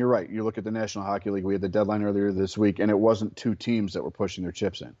it. And you're right. You look at the National Hockey League. We had the deadline earlier this week, and it wasn't 2 teams that were pushing their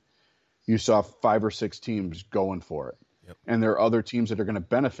chips in. You saw 5 or 6 teams going for it. Yep. And there are other teams that are going to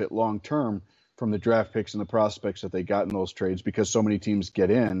benefit long-term from the draft picks and the prospects that they got in those trades because so many teams get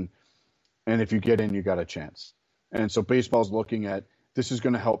in. And if you get in, you got a chance. And so baseball's looking at, this is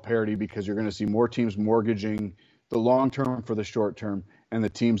going to help parity because you're going to see more teams mortgaging the long term for the short term, and the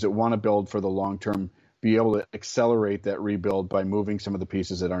teams that want to build for the long term be able to accelerate that rebuild by moving some of the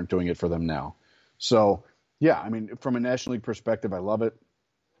pieces that aren't doing it for them now. So, yeah, I mean, from a National League perspective, I love it.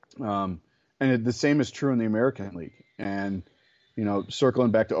 The same is true in the American League. And,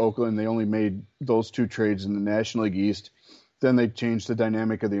 circling back to Oakland, they only made those 2 trades in the National League East. Then they changed the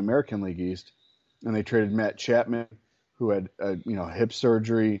dynamic of the American League East, and they traded Matt Chapman, who had hip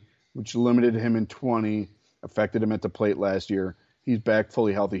surgery, which limited him in 20, affected him at the plate last year. He's back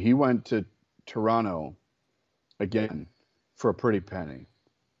fully healthy. He went to Toronto again for a pretty penny.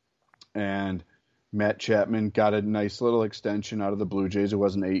 And Matt Chapman got a nice little extension out of the Blue Jays. It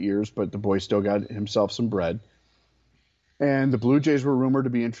wasn't 8 years, but the boy still got himself some bread. And the Blue Jays were rumored to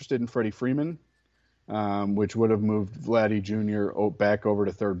be interested in Freddie Freeman, which would have moved Vladdy Jr. back over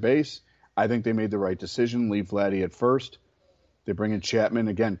to third base. I think they made the right decision, leave Vladdy at first. They bring in Chapman,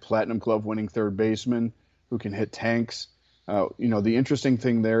 again, Platinum Glove winning third baseman who can hit tanks. The interesting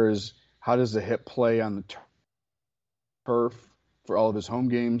thing there is, how does the hit play on the turf for all of his home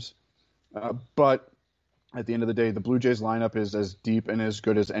games? But at the end of the day, the Blue Jays lineup is as deep and as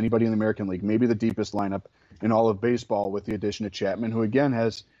good as anybody in the American League, maybe the deepest lineup in all of baseball, with the addition of Chapman, who again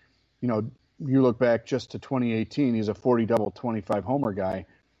has, you look back just to 2018, he's a 40-double, 25-homer guy.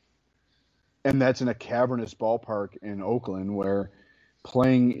 And that's in a cavernous ballpark in Oakland, where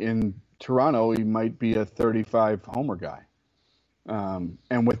playing in Toronto, he might be a 35-homer guy.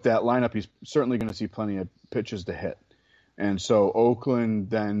 And with that lineup, he's certainly going to see plenty of pitches to hit. And so Oakland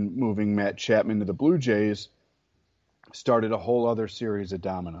then moving Matt Chapman to the Blue Jays started a whole other series of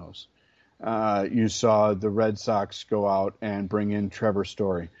dominoes. You saw the Red Sox go out and bring in Trevor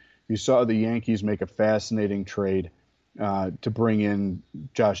Story. You saw the Yankees make a fascinating trade to bring in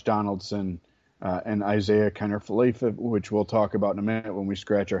Josh Donaldson and Isaiah Kiner-Falefa, which we'll talk about in a minute when we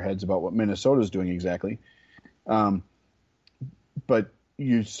scratch our heads about what Minnesota's doing exactly. But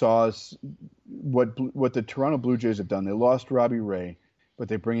you saw what the Toronto Blue Jays have done. They lost Robbie Ray, but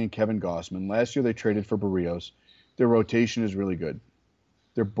they bring in Kevin Gausman. Last year they traded for Barrios. Their rotation is really good.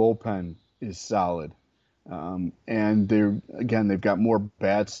 Their bullpen is solid. And they've got more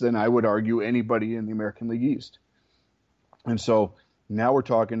bats than I would argue anybody in the American League East. And so now we're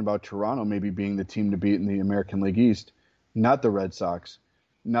talking about Toronto maybe being the team to beat in the American League East, not the Red Sox,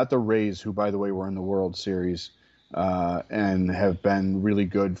 not the Rays, who, by the way, were in the World Series and have been really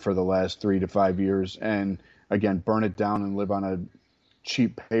good for the last 3 to 5 years. And, again, burn it down and live on a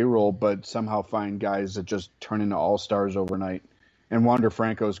cheap payroll, but somehow find guys that just turn into all-stars overnight. And Wander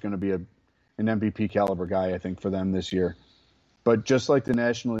Franco is going to be an MVP caliber guy, I think, for them this year. But just like the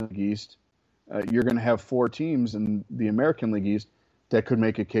National League East, you're going to have 4 teams in the American League East that could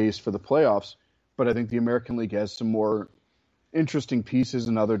make a case for the playoffs. But I think the American League has some more interesting pieces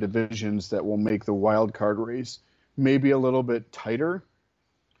in other divisions that will make the wild card race maybe a little bit tighter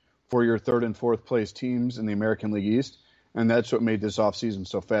for your 3rd and 4th place teams in the American League East. And that's what made this offseason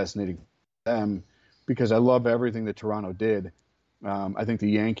so fascinating for them, because I love everything that Toronto did. I think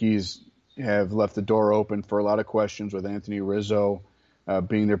the Yankees have left the door open for a lot of questions with Anthony Rizzo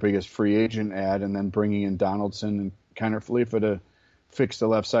being their biggest free agent ad, and then bringing in Donaldson and Kiner-Falefa to fix the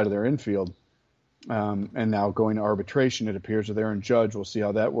left side of their infield. And now going to arbitration, it appears, with Aaron Judge. We'll see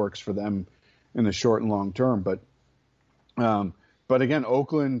how that works for them in the short and long term. But again,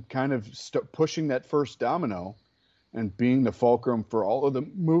 Oakland kind of pushing that first domino and being the fulcrum for all of the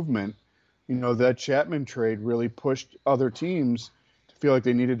movement. That Chapman trade really pushed other teams to feel like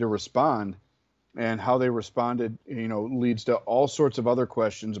they needed to respond, and how they responded, leads to all sorts of other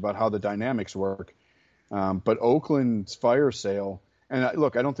questions about how the dynamics work. But Oakland's fire sale, and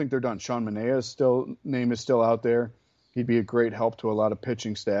I don't think they're done. Sean Manaea's name is still out there. He'd be a great help to a lot of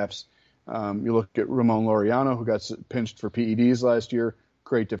pitching staffs. You look at Ramon Laureano, who got pinched for PEDs last year,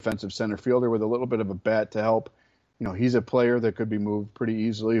 great defensive center fielder with a little bit of a bat to help. He's a player that could be moved pretty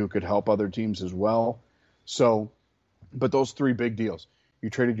easily, who could help other teams as well. So, but those 3 big deals. You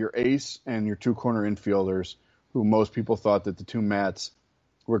traded your ace and your 2 corner infielders, who most people thought that the 2 Matts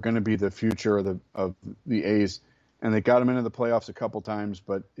were going to be the future of the A's. And they got them into the playoffs a couple times,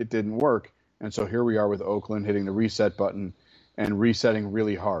 but it didn't work. And so here we are with Oakland hitting the reset button and resetting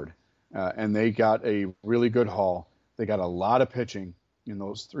really hard. And they got a really good haul. They got a lot of pitching in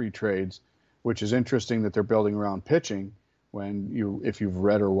those 3 trades, which is interesting that they're building around pitching when if you've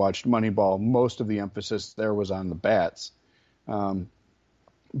read or watched Moneyball, most of the emphasis there was on the bats.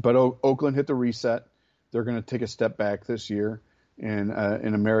 But Oakland hit the reset. They're going to take a step back this year in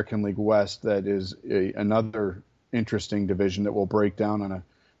American League West. That is another interesting division that we'll break down on a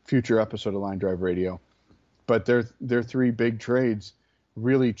future episode of Line Drive Radio. But their 3 big trades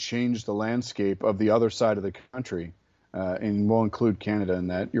really changed the landscape of the other side of the country, and we'll include Canada in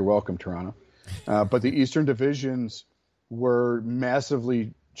that. You're welcome, Toronto. But the Eastern divisions were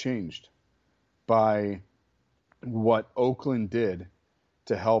massively changed by what Oakland did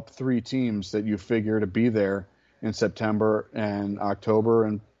to help three teams that you figure to be there in September and October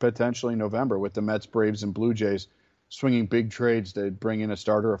and potentially November, with the Mets, Braves, and Blue Jays swinging big trades to bring in a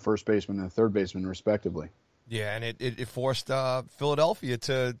starter, a first baseman, and a third baseman, respectively. Yeah, and it forced Philadelphia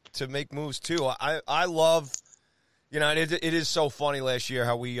to make moves too. I love, and it is so funny last year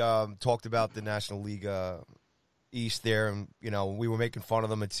how we talked about the National League East there, and we were making fun of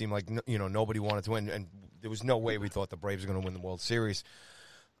them. It seemed like nobody wanted to win, and there was no way we thought the Braves were going to win the World Series.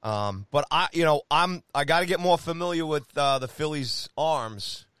 But I got to get more familiar with the Phillies'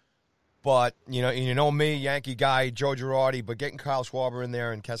 arms. But me, Yankee guy, Joe Girardi, but getting Kyle Schwarber in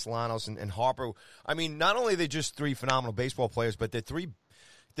there and Castellanos and Harper. I mean, not only are they just three phenomenal baseball players, but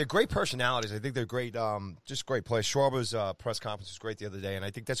they're great personalities. I think they're great, just great players. Schwarber's press conference was great the other day, and I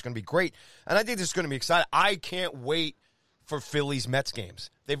think that's going to be great. And I think this is going to be exciting. I can't wait for Phillies Mets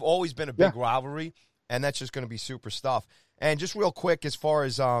games. They've always been a big rivalry, and that's just going to be super stuff. And just real quick, as far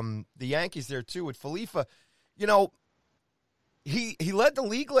as the Yankees there too, with Felifa, He led the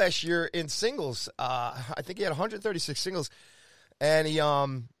league last year in singles. I think he had 136 singles, and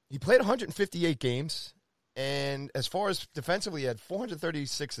he played 158 games. And as far as defensively, he had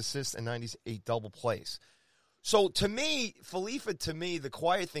 436 assists and 98 double plays. So to me, Felifa, the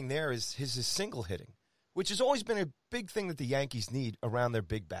quiet thing there is his single hitting, which has always been a big thing that the Yankees need around their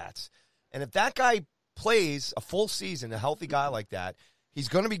big bats. And if that guy plays a full season, a healthy guy like that, he's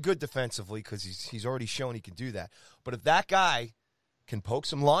going to be good defensively because he's already shown he can do that. But if that guy can poke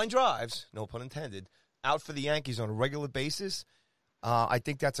some line drives, no pun intended, out for the Yankees on a regular basis, I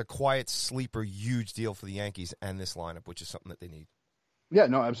think that's a quiet sleeper, huge deal for the Yankees and this lineup, which is something that they need. Yeah,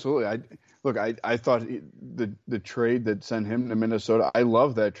 no, absolutely. I thought the trade that sent him to Minnesota, I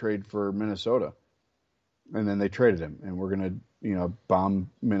love that trade for Minnesota. And then they traded him, and we're going to,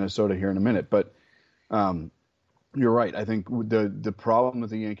 bomb Minnesota here in a minute. But you're right. I think the problem that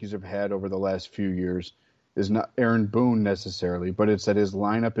the Yankees have had over the last few years is not Aaron Boone necessarily, but it's that his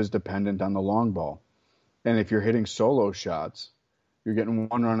lineup is dependent on the long ball. And if you're hitting solo shots, you're getting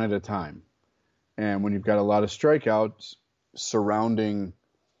one run at a time. And when you've got a lot of strikeouts surrounding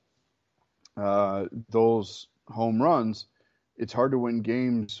those home runs, it's hard to win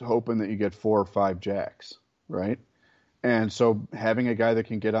games hoping that you get 4 or 5 jacks, right? And so having a guy that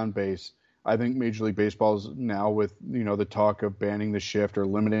can get on base, I think Major League Baseball is now with, the talk of banning the shift or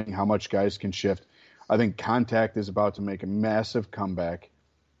limiting how much guys can shift. I think contact is about to make a massive comeback.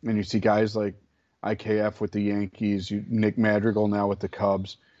 And you see guys like IKF with the Yankees, Nick Madrigal now with the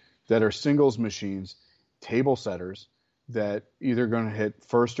Cubs, that are singles machines, table setters, that either going to hit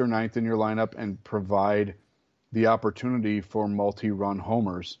first or ninth in your lineup and provide the opportunity for multi-run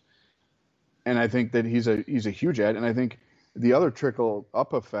homers. And I think that he's a huge add. And I think the other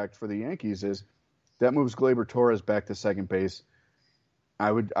trickle-up effect for the Yankees is that moves Gleyber Torres back to second base.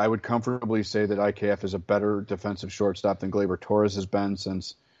 I would comfortably say that IKF is a better defensive shortstop than Gleyber Torres has been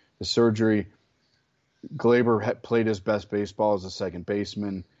since the surgery. Gleyber played his best baseball as a second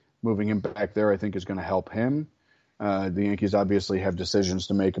baseman. Moving him back there, I think, is going to help him. The Yankees obviously have decisions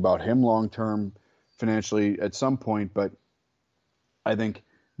to make about him long-term financially at some point, but I think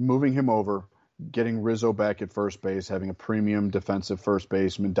moving him over, getting Rizzo back at first base, having a premium defensive first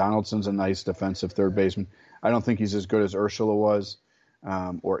baseman, Donaldson's a nice defensive third baseman. I don't think he's as good as Urshela was,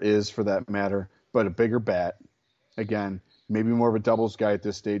 or is for that matter, but a bigger bat. Again, maybe more of a doubles guy at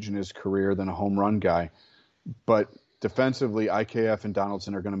this stage in his career than a home run guy. But defensively, IKF and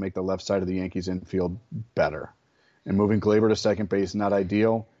Donaldson are going to make the left side of the Yankees infield better. And moving Gleyber to second base, not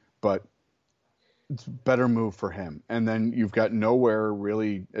ideal, but it's a better move for him. And then you've got nowhere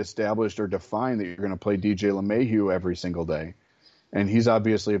really established or defined that you're going to play DJ LeMahieu every single day. And he's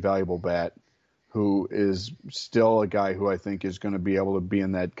obviously a valuable bat who is still a guy who I think is going to be able to be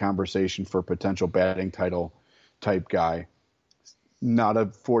in that conversation for potential batting title type guy. Not a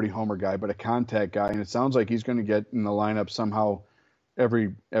 40-homer guy, but a contact guy. And it sounds like he's going to get in the lineup somehow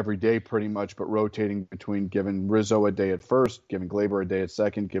every day pretty much, but rotating between giving Rizzo a day at first, giving Gleyber a day at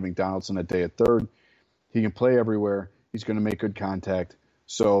second, giving Donaldson a day at third. He can play everywhere. He's going to make good contact.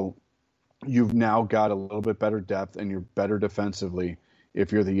 So you've now got a little bit better depth, and you're better defensively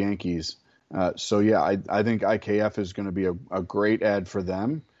if you're the Yankees. I think IKF is going to be a great add for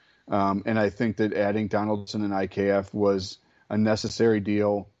them. And I think that adding Donaldson and IKF was a necessary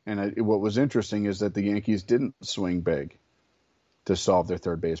deal. And what was interesting is that the Yankees didn't swing big to solve their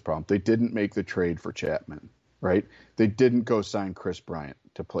third base problem. They didn't make the trade for Chapman, right? They didn't go sign Chris Bryant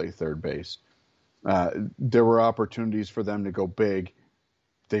to play third base. There were opportunities for them to go big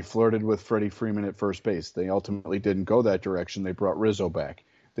They flirted with Freddie Freeman at first base. They ultimately didn't go that direction. They brought Rizzo back.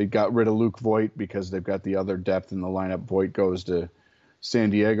 They got rid of Luke Voit because they've got the other depth in the lineup. Voit goes to San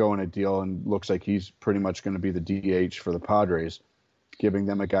Diego in a deal and looks like he's pretty much going to be the DH for the Padres, giving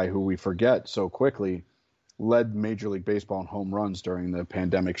them a guy who we forget so quickly led Major League Baseball in home runs during the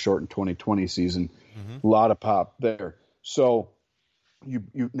pandemic-shortened 2020 season. A lot of pop there. So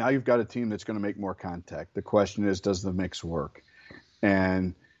now you've got a team that's going to make more contact. The question is, does the mix work?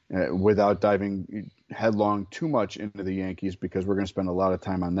 And without diving headlong too much into the Yankees, because we're going to spend a lot of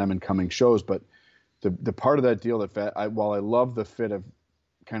time on them in coming shows, but the part of that deal that while I love the fit of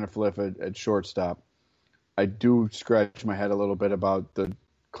Kiner-Falefa at shortstop, I do scratch my head a little bit about the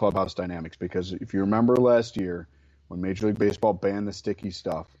clubhouse dynamics, because if you remember last year when Major League Baseball banned the sticky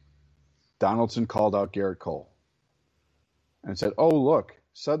stuff, Donaldson called out Garrett Cole and said, oh, look,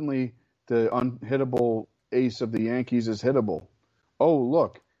 suddenly the unhittable ace of the Yankees is hittable. Oh,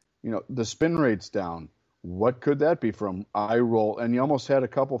 look, the spin rate's down. What could that be from? Eye roll. And you almost had a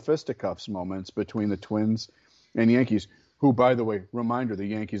couple fisticuffs moments between the Twins and Yankees, who, by the way, reminder, the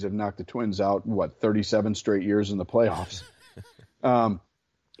Yankees have knocked the Twins out, 37 straight years in the playoffs.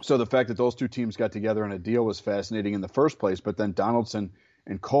 So the fact that those two teams got together on a deal was fascinating in the first place, but then Donaldson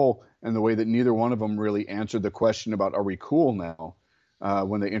and Cole, and the way that neither one of them really answered the question about, are we cool now?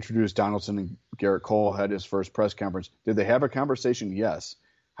 When they introduced Donaldson and Garrett Cole had his first press conference. Did they have a conversation? Yes.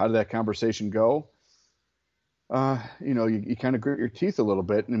 How did that conversation go? You kind of grit your teeth a little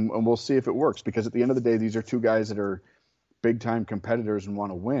bit, and we'll see if it works, because at the end of the day, these are two guys that are big-time competitors and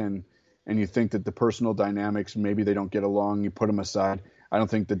want to win, and you think that the personal dynamics, maybe they don't get along, you put them aside. I don't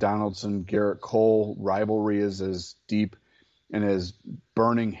think the Donaldson-Garrett Cole rivalry is as deep and as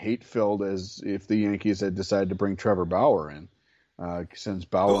burning hate-filled as if the Yankees had decided to bring Trevor Bauer in. Since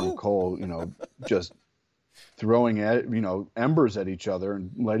Bauer and Cole, just throwing embers at each other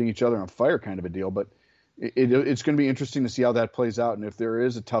and lighting each other on fire, kind of a deal. But it's going to be interesting to see how that plays out, and if there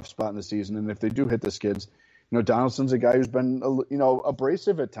is a tough spot in the season, and if they do hit the skids. Donaldson's a guy who's been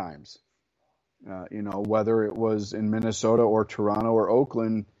abrasive at times. Whether it was in Minnesota or Toronto or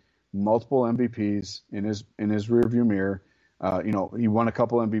Oakland, multiple MVPs in his rearview mirror. He won a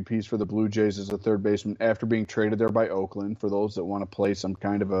couple MVPs for the Blue Jays as a third baseman after being traded there by Oakland, for those that want to play some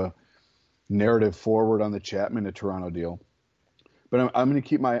kind of a narrative forward on the Chapman to Toronto deal. But I'm going to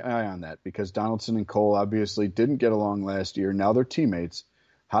keep my eye on that, because Donaldson and Cole obviously didn't get along last year. Now they're teammates.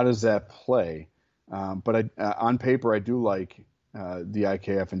 How does that play? But on paper, I do like the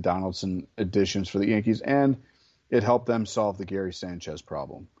IKF and Donaldson additions for the Yankees, and it helped them solve the Gary Sanchez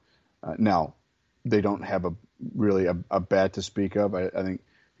problem. Now, they don't have a bat to speak of. I think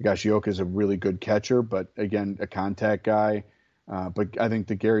Higashioka is a really good catcher, but again, a contact guy. But I think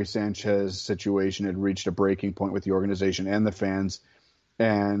the Gary Sanchez situation had reached a breaking point with the organization and the fans,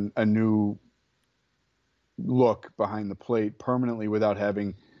 and a new look behind the plate permanently, without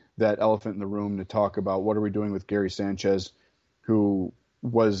having that elephant in the room to talk about what are we doing with Gary Sanchez, who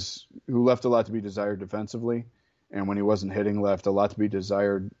left a lot to be desired defensively, and when he wasn't hitting, left a lot to be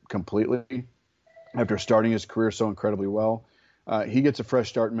desired completely. After starting his career so incredibly well, he gets a fresh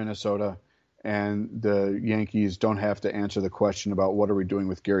start in Minnesota, and the Yankees don't have to answer the question about what are we doing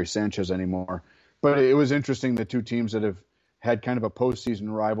with Gary Sanchez anymore. But it was interesting, the two teams that have had kind of a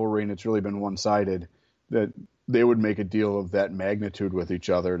postseason rivalry, and it's really been one-sided, that they would make a deal of that magnitude with each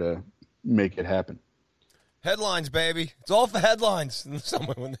other to make it happen. Headlines, baby. It's all for headlines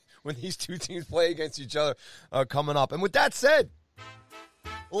when these two teams play against each other coming up. And with that said,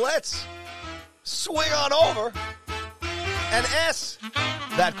 let's swing on over and ask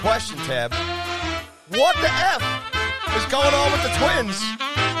that question, Tab. What the F is going on with the Twins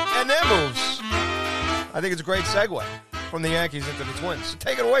and their moves? I think it's a great segue from the Yankees into the Twins. So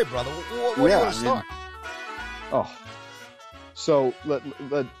take it away, brother. Where do you want to start? So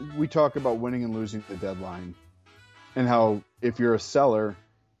we talk about winning and losing the deadline, and how if you're a seller,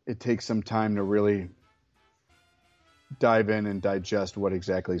 it takes some time to really dive in and digest what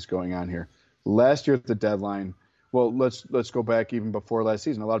exactly is going on here. Last year at the deadline, well, let's go back even before last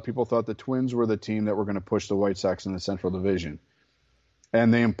season. A lot of people thought the Twins were the team that were going to push the White Sox in the Central Division,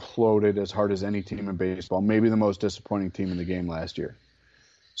 and they imploded as hard as any team in baseball, maybe the most disappointing team in the game last year.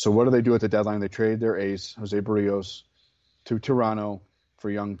 So what do they do at the deadline? They trade their ace, Jose Barrios, to Toronto for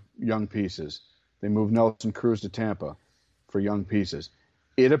young pieces. They move Nelson Cruz to Tampa for young pieces.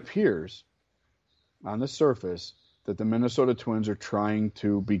 It appears on the surface that the Minnesota Twins are trying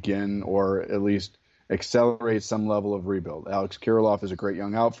to begin, or at least accelerate, some level of rebuild. Alex Kirilloff is a great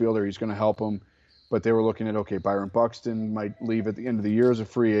young outfielder. He's going to help them. But they were looking at, okay, Byron Buxton might leave at the end of the year as a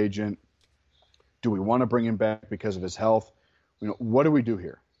free agent. Do we want to bring him back because of his health? What do we do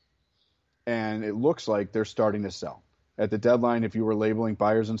here? And it looks like they're starting to sell. At the deadline, if you were labeling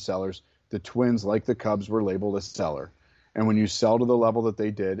buyers and sellers, the Twins, like the Cubs, were labeled a seller. And when you sell to the level that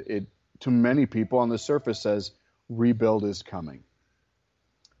they did, it, to many people on the surface, says rebuild is coming.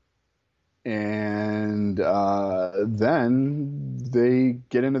 And then they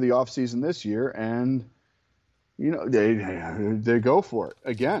get into the offseason this year, and they go for it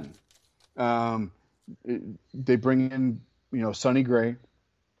again. They bring in Sonny Gray,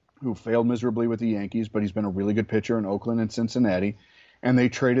 who failed miserably with the Yankees, but he's been a really good pitcher in Oakland and Cincinnati. And they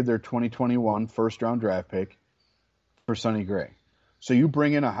traded their 2021 first-round draft pick for Sonny Gray. So you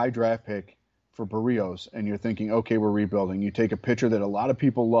bring in a high draft pick for Berríos, and you're thinking, okay, we're rebuilding. You take a pitcher that a lot of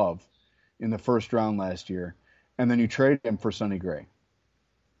people love in the first round last year, and then you trade him for Sonny Gray,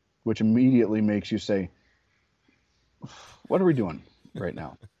 which immediately makes you say, what are we doing right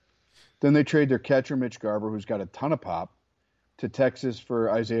now? Then they trade their catcher, Mitch Garver, who's got a ton of pop, to Texas for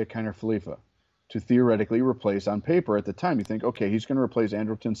Isaiah Kiner-Falefa to theoretically replace, on paper at the time, you think, okay, he's going to replace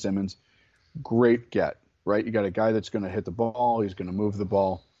Andrelton Simmons. Great get, right? You got a guy that's going to hit the ball. He's going to move the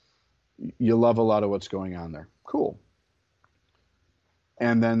ball. You love a lot of what's going on there. Cool.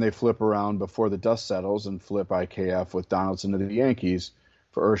 And then they flip around before the dust settles and flip IKF with Donaldson to the Yankees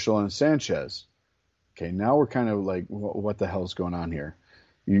for Urshela and Sanchez. Okay, now we're kind of like, what the hell's going on here?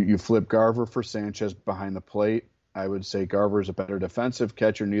 You flip Garver for Sanchez behind the plate. I would say Garver's a better defensive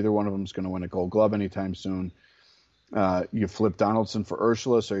catcher. Neither one of them is going to win a Gold Glove anytime soon. You flip Donaldson for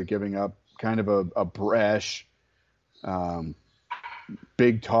Urshela, so you're giving up kind of a brash,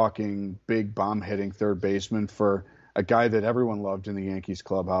 big-talking, big bomb-hitting third baseman for a guy that everyone loved in the Yankees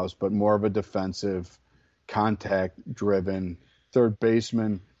clubhouse, but more of a defensive, contact-driven third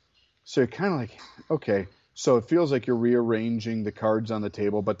baseman. So you're kind of like, okay, so it feels like you're rearranging the cards on the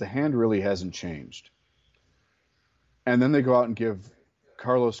table, but the hand really hasn't changed. And then they go out and give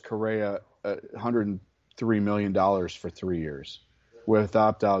Carlos Correa $103 million for 3 years with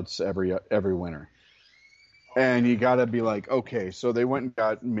opt-outs every winter. And you got to be like, okay, so they went and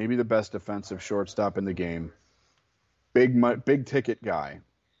got maybe the best defensive shortstop in the game, big ticket guy.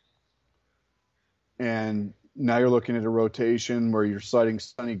 And now you're looking at a rotation where you're sliding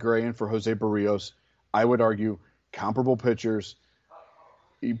Sonny Gray in for Jose Berríos. I would argue comparable pitchers.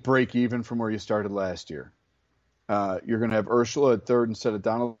 You break even from where you started last year. You're going to have Urshela at third instead of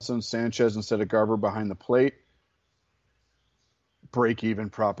Donaldson, Sanchez instead of Garver behind the plate. Break-even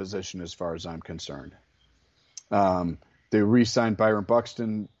proposition as far as I'm concerned. They re-signed Byron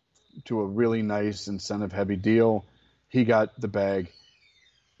Buxton to a really nice incentive-heavy deal. He got the bag.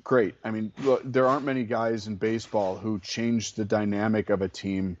 Great. I mean, look, there aren't many guys in baseball who changed the dynamic of a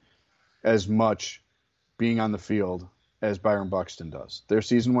team as much being on the field as Byron Buxton does. Their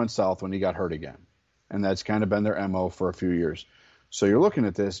season went south when he got hurt again. And that's kind of been their MO for a few years. So you're looking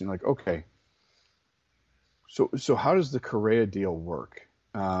at this and you're like, okay, so how does the Correa deal work?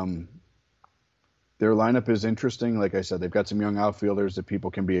 Their lineup is interesting. Like I said, they've got some young outfielders that people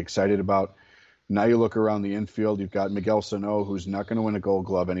can be excited about. Now you look around the infield, you've got Miguel Sano, who's not going to win a Gold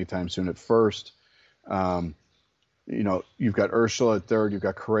Glove anytime soon at first. You've got Urshela at third, you've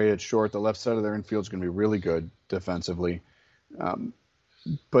got Correa at short. The left side of their infield is going to be really good defensively.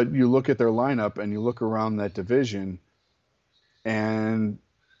 But you look at their lineup and you look around that division, and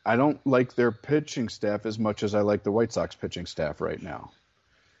I don't like their pitching staff as much as I like the White Sox pitching staff right now.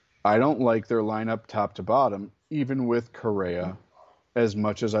 I don't like their lineup top to bottom, even with Correa, as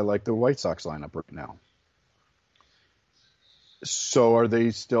much as I like the White Sox lineup right now. So are they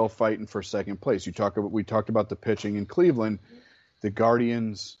still fighting for second place? We talked about the pitching in Cleveland. The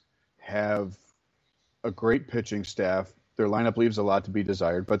Guardians have a great pitching staff. Their lineup leaves a lot to be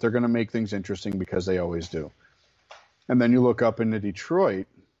desired, but they're going to make things interesting because they always do. And then you look up into Detroit,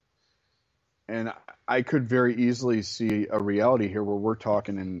 and I could very easily see a reality here where we're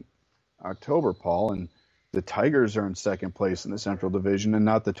talking in October, Paul, and the Tigers are in second place in the Central Division and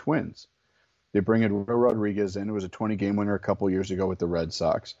not the Twins. They bring Eduardo Rodriguez in, who was a 20-game winner a couple years ago with the Red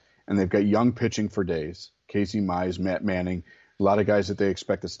Sox, and they've got young pitching for days. Casey Mize, Matt Manning, a lot of guys that they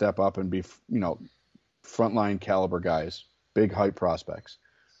expect to step up and be, frontline caliber guys, big hype prospects.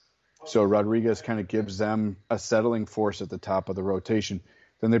 So Rodriguez kind of gives them a settling force at the top of the rotation.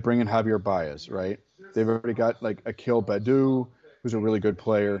 Then they bring in Javier Baez, right? They've already got like Akil Baddoo, who's a really good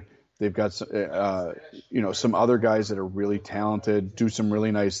player. They've got some other guys that are really talented, do some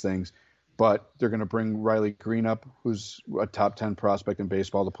really nice things. But they're going to bring Riley Green up, who's a top 10 prospect in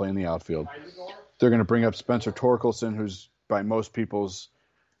baseball, to play in the outfield. They're going to bring up Spencer Torkelson, who's by most people's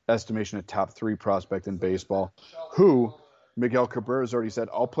estimation a top 3 prospect in baseball, who Miguel Cabrera's already said,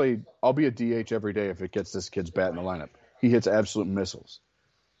 I'll be a DH every day if it gets this kid's bat in the lineup. he hits absolute missiles.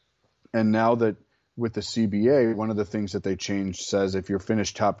 And now that with the CBA, one of the things that they changed says if you're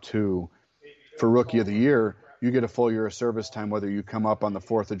finished top 2 for Rookie of the Year, you get a full year of service time, whether you come up on the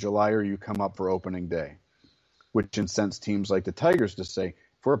 4th of July or you come up for opening day, which incents teams like the Tigers to say,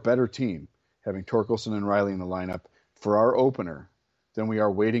 if we're a better team, having Torkelson and Riley in the lineup for our opener, then we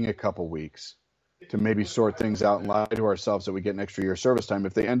are waiting a couple weeks to maybe sort things out and lie to ourselves that we get an extra year of service time.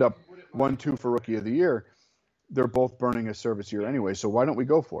 If they end up 1-2 for Rookie of the Year, they're both burning a service year anyway, so why don't we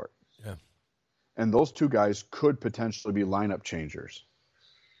go for it? Yeah. And those two guys could potentially be lineup changers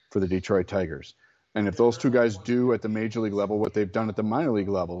for the Detroit Tigers. And if those two guys do at the major league level what they've done at the minor league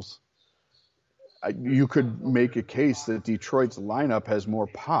levels, you could make a case that Detroit's lineup has more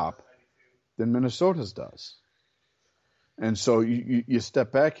pop than Minnesota's does. And so you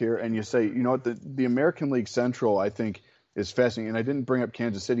step back here and you say, you know what, the American League Central, I think, is fascinating. And I didn't bring up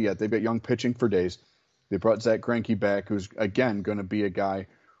Kansas City yet. They've got young pitching for days. They brought Zach Greinke back, who's, again, going to be a guy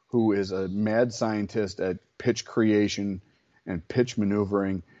who is a mad scientist at pitch creation and pitch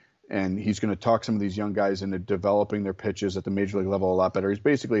maneuvering. And he's going to talk some of these young guys into developing their pitches at the major league level a lot better. He's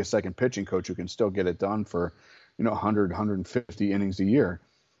basically a second pitching coach who can still get it done for, 100, 150 innings a year.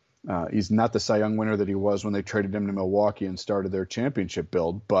 He's not the Cy Young winner that he was when they traded him to Milwaukee and started their championship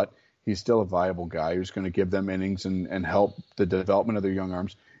build, but he's still a viable guy who's going to give them innings and help the development of their young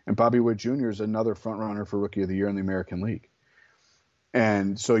arms. And Bobby Witt Jr. is another front runner for Rookie of the Year in the American League.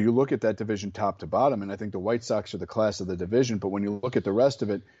 And so you look at that division top to bottom, and I think the White Sox are the class of the division. But when you look at the rest of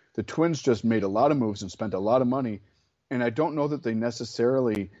it, the Twins just made a lot of moves and spent a lot of money. And I don't know that they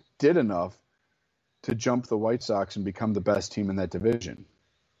necessarily did enough to jump the White Sox and become the best team in that division.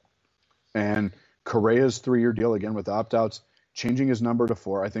 And Correa's 3-year deal, again, with opt-outs, changing his number to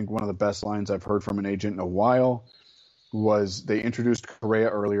 4. I think one of the best lines I've heard from an agent in a while was they introduced Correa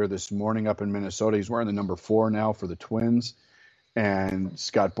earlier this morning up in Minnesota. He's wearing the number 4 now for the Twins. And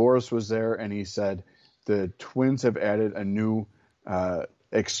Scott Boras was there, and he said the Twins have added a new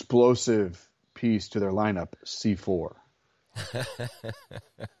explosive piece to their lineup, C4.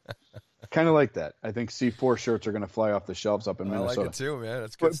 Kind of like that. I think C4 shirts are going to fly off the shelves up in Minnesota. I like it too, man.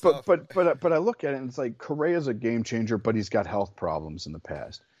 That's good stuff. But I look at it and it's like Correa's a game changer, but he's got health problems in the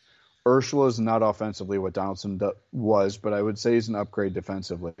past. Urshela's not offensively what Donaldson was, but I would say he's an upgrade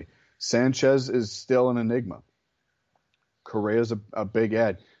defensively. Sanchez is still an enigma. Correa's a big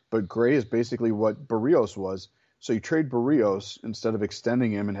add, but Gray is basically what Barrios was. So you trade Barrios instead of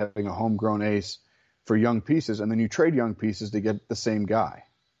extending him and having a homegrown ace for young pieces, and then you trade young pieces to get the same guy.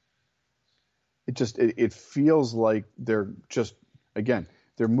 It feels like they're just, again,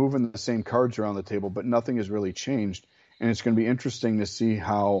 they're moving the same cards around the table, but nothing has really changed. And it's going to be interesting to see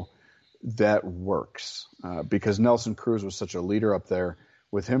how that works because Nelson Cruz was such a leader up there.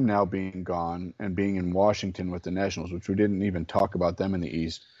 With him now being gone and being in Washington with the Nationals, which we didn't even talk about them in the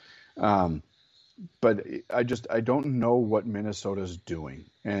East. But I don't know what Minnesota's doing.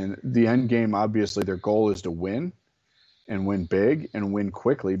 And the end game, obviously, their goal is to win and win big and win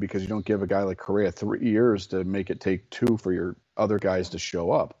quickly because you don't give a guy like Correa 3 years to make it take 2 for your other guys to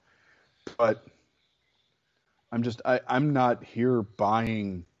show up. But I'm not here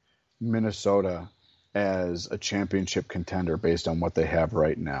buying Minnesota as a championship contender based on what they have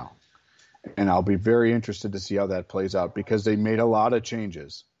right now. And I'll be very interested to see how that plays out because they made a lot of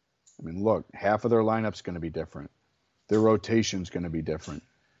changes. I mean, look, half of their lineup's going to be different. Their rotation's going to be different.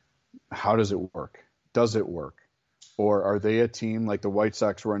 How does it work? Does it work? Or are they a team like the White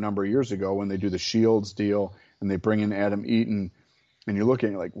Sox were a number of years ago when they do the Shields deal and they bring in Adam Eaton and you're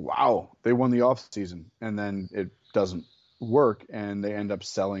looking like, wow, they won the offseason, and then it doesn't work and they end up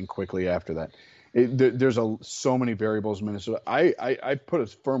selling quickly after that. There's so many variables in Minnesota. I put a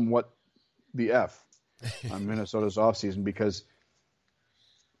firm what the F on Minnesota's offseason because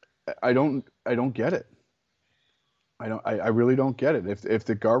I don't get it. I really don't get it. If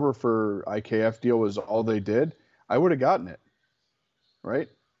the Garver for IKF deal was all they did, I would have gotten it, right?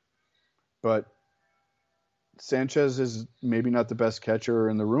 But Sanchez is maybe not the best catcher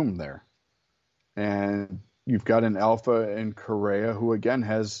in the room there, and you've got an alpha in Correa who again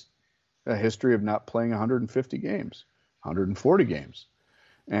has a history of not playing 150 games, 140 games.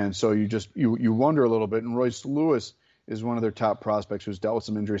 And so you wonder a little bit. And Royce Lewis is one of their top prospects who's dealt with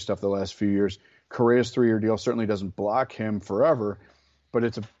some injury stuff the last few years. Correa's 3-year deal certainly doesn't block him forever, but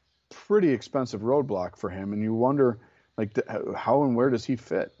it's a pretty expensive roadblock for him. And you wonder, like, how and where does he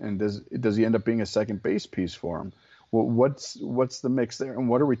fit? And does he end up being a second base piece for him? Well, what's the mix there? And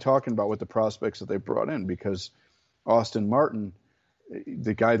what are we talking about with the prospects that they brought in? Because Austin Martin,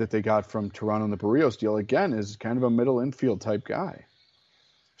 the guy that they got from Toronto in the Barrios deal, again, is kind of a middle infield type guy.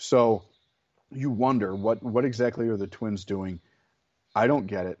 So you wonder what exactly are the Twins doing. I don't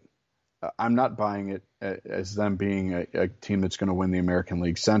get it. I'm not buying it as them being a team that's going to win the American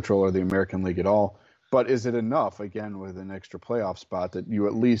League Central or the American League at all. But is it enough, again, with an extra playoff spot, that you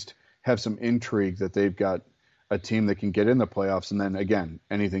at least have some intrigue that they've got a team that can get in the playoffs? And then, again,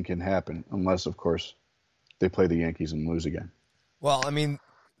 anything can happen unless, of course, they play the Yankees and lose again. Well, I mean,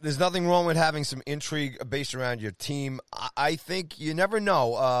 there's nothing wrong with having some intrigue based around your team. I think you never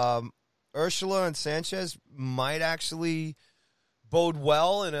know. Urshela and Sanchez might actually bode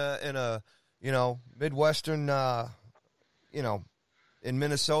well in a Midwestern in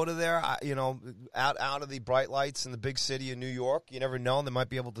Minnesota there, out of the bright lights in the big city of New York. You never know. They might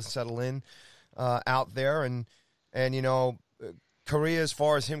be able to settle in out there. And Correa, as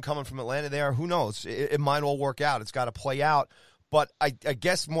far as him coming from Atlanta there, who knows? It might all work out. It's got to play out. But I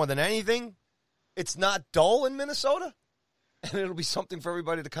guess more than anything, it's not dull in Minnesota. And it'll be something for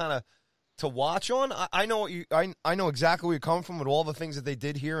everybody to kind of to watch on. I know I know exactly where you're coming from with all the things that they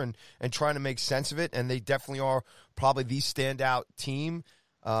did here and trying to make sense of it, and they definitely are probably the standout team,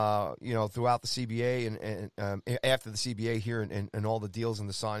 throughout the CBA and after the CBA here and all the deals and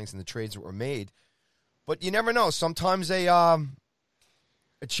the signings and the trades that were made. But you never know. Sometimes a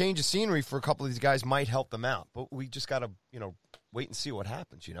change of scenery for a couple of these guys might help them out. But we just got to wait and see what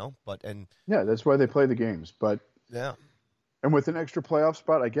happens. Yeah, that's why they play the games. But yeah. And with an extra playoff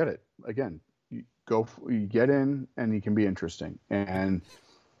spot, I get it. Again, you get in, and you can be interesting.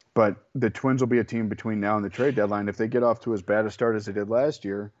 But the Twins will be a team between now and the trade deadline. If they get off to as bad a start as they did last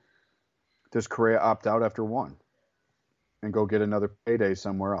year, does Correa opt out after one and go get another payday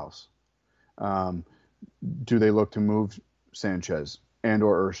somewhere else? Do they look to move Sanchez and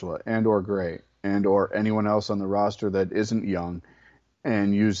or Urshela and or Gray and or anyone else on the roster that isn't young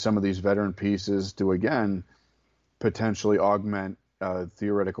and use some of these veteran pieces to, again, potentially augment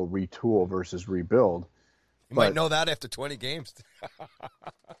theoretical retool versus rebuild? You might know that after 20 games.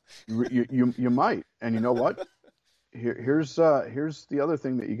 you might. And you know what? Here's the other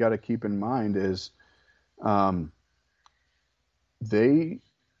thing that you got to keep in mind is they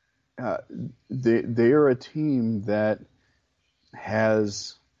are a team that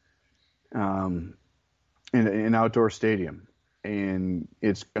has an outdoor stadium. And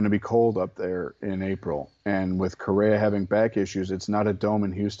it's going to be cold up there in April. And with Correa having back issues, it's not a dome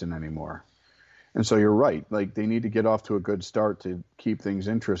in Houston anymore. And so you're right. Like, they need to get off to a good start to keep things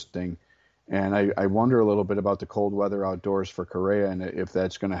interesting. And I wonder a little bit about the cold weather outdoors for Correa and if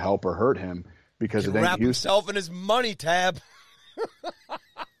that's going to help or hurt him, because it ain't wrap Houston. Himself in his money tab.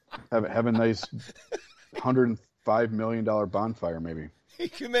 Have a nice $105 million bonfire, maybe. He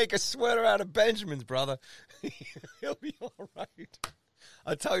can make a sweater out of Benjamin's, brother. He'll be all right.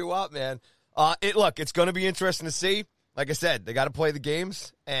 I'll tell you what, man. It's going to be interesting to see. Like I said, they got to play the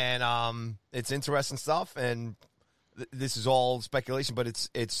games, and it's interesting stuff. And this is all speculation, but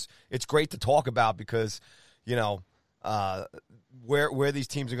it's great to talk about because, where these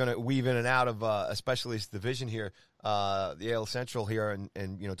teams are going to weave in and out of, especially this division here, the AL Central here,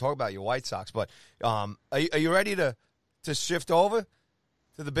 and talk about your White Sox. But are you ready to shift over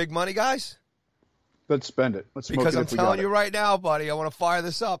to the big money guys? Let's spend it. Let's smoke because it I'm if we telling got you it. right now, buddy, I want to fire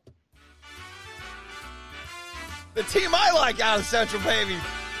this up. The team I like out of Central, baby,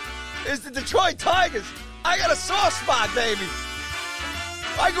 is the Detroit Tigers. I got a soft spot, baby.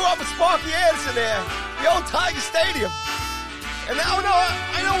 I grew up with Sparky Anderson there, the old Tiger Stadium. And now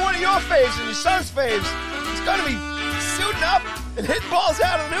I know one of your faves and your son's faves is going to be suiting up and hitting balls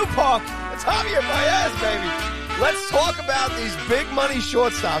out of the new park. That's Javier Baez, baby. Let's talk about these big money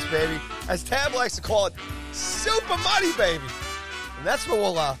shortstops, baby. As Tab likes to call it, super money, baby. And that's what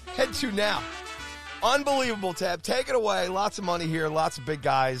we'll head to now. Unbelievable, Tab. Take it away. Lots of money here, lots of big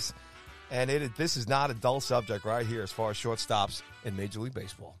guys. And this is not a dull subject right here as far as shortstops in Major League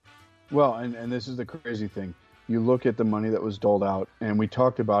Baseball. Well, and this is the crazy thing. You look at the money that was doled out, and we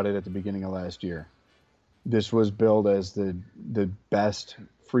talked about it at the beginning of last year. This was billed as the best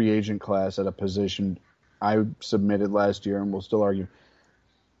free agent class at a position. I submitted last year, and we'll still argue,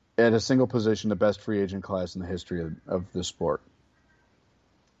 at a single position, the best free agent class in the history of the sport.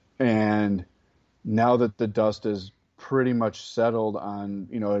 And now that the dust is pretty much settled on,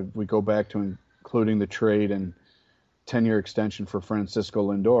 if we go back to including the trade and 10-year extension for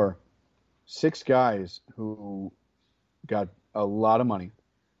Francisco Lindor, 6 guys who got a lot of money.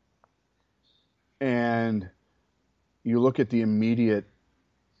 And you look at the immediate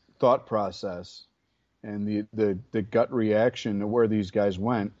thought process and the gut reaction to where these guys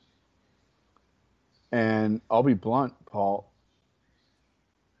went. And I'll be blunt, Paul.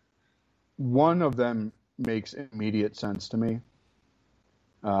 One of them makes immediate sense to me.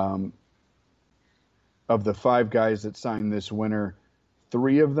 of the 5 guys that signed this winter,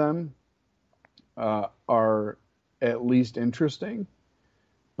 3 of them are at least interesting.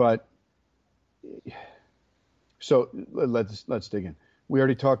 But so let's dig in. We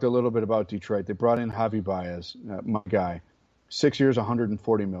already talked a little bit about Detroit. They brought in Javi Baez, my guy, 6 years,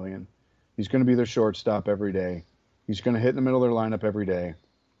 $140 million. He's going to be their shortstop every day. He's going to hit in the middle of their lineup every day.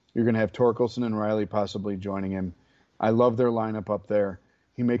 You're going to have Torkelson and Riley possibly joining him. I love their lineup up there.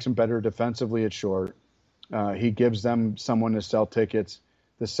 He makes them better defensively at short. He gives them someone to sell tickets.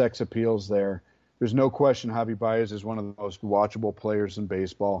 The sex appeal's there. There's no question Javi Baez is one of the most watchable players in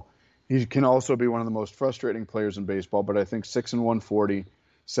baseball. He can also be one of the most frustrating players in baseball, but I think 6 and 140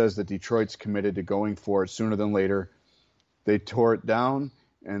 says that Detroit's committed to going for it sooner than later. They tore it down,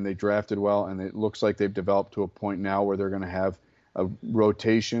 and they drafted well, and it looks like they've developed to a point now where they're going to have a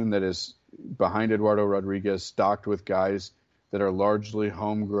rotation that is behind Eduardo Rodriguez, stocked with guys that are largely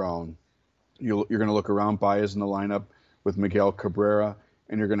homegrown. You're going to look around Baez in the lineup with Miguel Cabrera,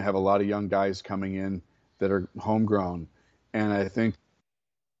 and you're going to have a lot of young guys coming in that are homegrown. And I think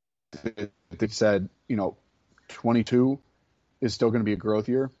they said, 22 is still going to be a growth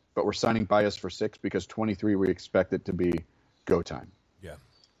year, but we're signing Baez for 6 because 23 we expect it to be go time. Yeah.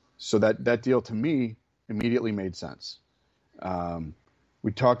 So that deal to me immediately made sense.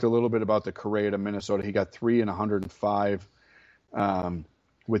 We talked a little bit about the Correa to Minnesota. He got 3 and 105.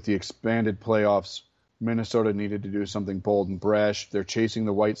 With the expanded playoffs, Minnesota needed to do something bold and brash. They're chasing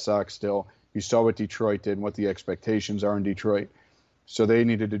the White Sox still. You saw what Detroit did and what the expectations are in Detroit. So they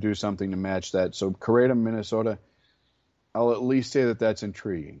needed to do something to match that. So Correa to Minnesota, I'll at least say that that's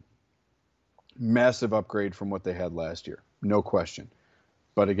intriguing. Massive upgrade from what they had last year. No question.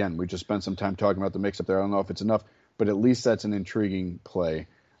 But again, we just spent some time talking about the mix-up there. I don't know if it's enough, but at least that's an intriguing play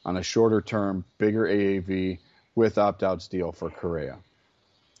on a shorter term, bigger AAV with opt-outs deal for Correa.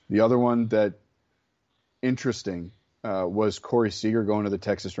 The other one that interesting was Corey Seager going to the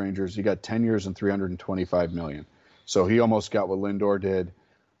Texas Rangers. He got 10 years and $325 million. So he almost got what Lindor did.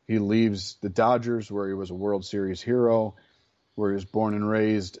 He leaves the Dodgers, where he was a World Series hero, where he was born and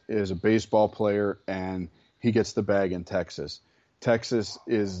raised as a baseball player, and he gets the bag in Texas. Texas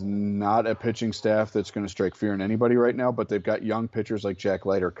is not a pitching staff that's going to strike fear in anybody right now, but they've got young pitchers like Jack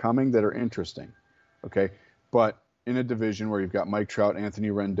Leiter coming that are interesting. Okay, but in a division where you've got Mike Trout, Anthony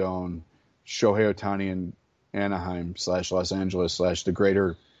Rendon, Shohei Ohtani in Anaheim / Los Angeles / the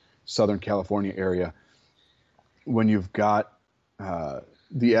greater Southern California area, when you've got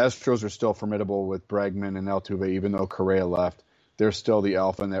the Astros are still formidable with Bregman and Altuve, even though Correa left. They're still the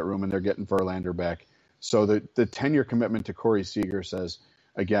alpha in that room, and they're getting Verlander back. So the 10-year commitment to Corey Seager says,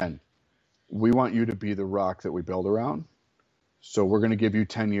 again, we want you to be the rock that we build around. So we're going to give you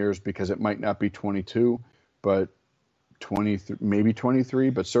 10 years because it might not be 22, but 20, maybe 23,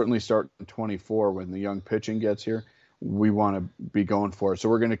 but certainly start in 24 when the young pitching gets here. We want to be going for it. So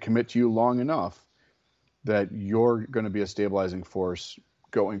we're going to commit to you long enough that you're going to be a stabilizing force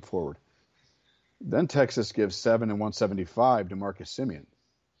going forward. Then Texas gives 7 and 175 to Marcus Semien,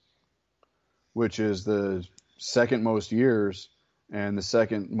 which is the second most years and the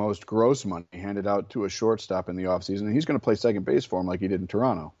second most gross money handed out to a shortstop in the offseason. And he's going to play second base for him like he did in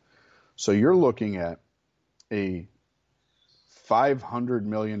Toronto. So you're looking at a $500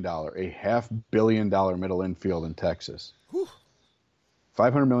 million, a $500 million middle infield in Texas. Whew.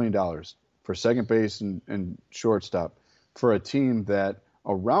 $500 million for second base and shortstop for a team that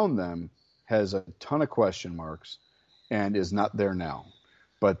around them has a ton of question marks and is not there now.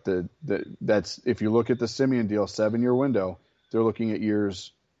 But that's if you look at the Semien deal, 7-year window, they're looking at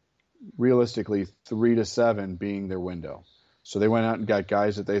years realistically 3 to 7 being their window. So they went out and got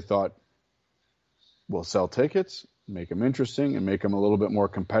guys that they thought will sell tickets, make them interesting, and make them a little bit more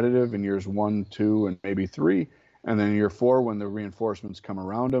competitive in years 1, 2, and maybe 3. And then in year 4, when the reinforcements come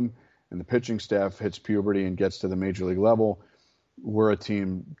around them and the pitching staff hits puberty and gets to the major league level, we're a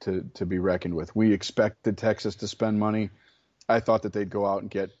team to be reckoned with. We expected Texas to spend money. I thought that they'd go out and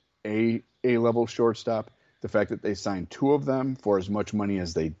get a A-level shortstop. The fact that they signed 2 of them for as much money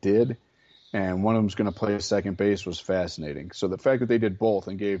as they did, and one of them's going to play second base, was fascinating. So the fact that they did both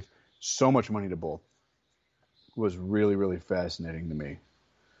and gave so much money to both was really, really fascinating to me.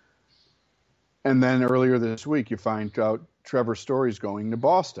 And then earlier this week, you find out Trevor Story's going to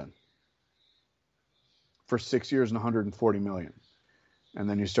Boston for 6 years and $140 million. And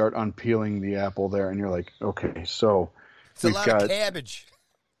then you start unpeeling the apple there, and you're like, okay, so it's a lot of cabbage.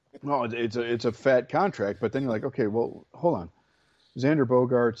 No, it's a fat contract, but then you're like, okay, well, hold on. Xander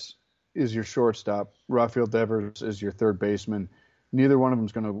Bogaerts is your shortstop. Rafael Devers is your third baseman. Neither one of them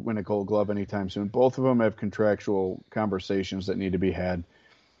is going to win a Gold Glove anytime soon. Both of them have contractual conversations that need to be had.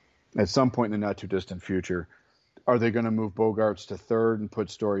 at some point in the not too distant future. Are they going to move Bogaerts to third and put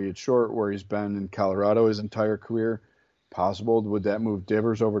Story at short, where he's been in Colorado his entire career? Possible. Would that move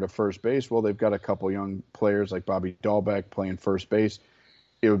Divers over to first base? Well, they've got a couple young players like Bobby Dahlbeck playing first base.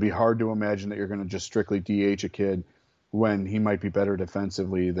 It would be hard to imagine that you're going to just strictly DH a kid when he might be better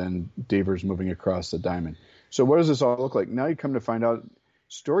defensively than Devers moving across the diamond. So what does this all look like? Now you come to find out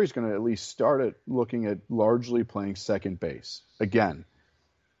Story's going to at least start at looking at largely playing second base again.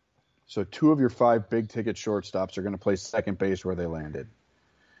 So 2 of your 5 big-ticket shortstops are going to play second base where they landed.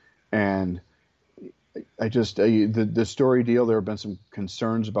 And the Story deal, there have been some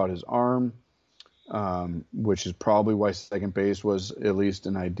concerns about his arm, which is probably why second base was at least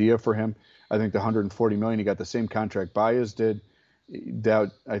an idea for him. I think the $140 million, he got the same contract Baez did.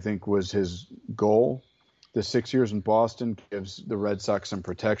 That, I think, was his goal. The 6 years in Boston gives the Red Sox some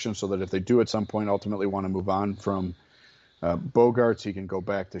protection so that if they do at some point ultimately want to move on from Bogaerts, he can go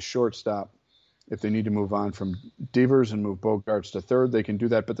back to shortstop. If they need to move on from Devers and move Bogaerts to third, they can do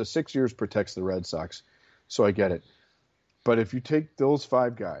that. But the 6 years protects the Red Sox, so I get it. But if you take those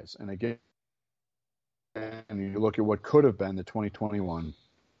 5 guys, and again, and you look at what could have been the 2021-22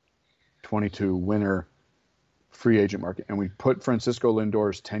 winter free agent market, and we put Francisco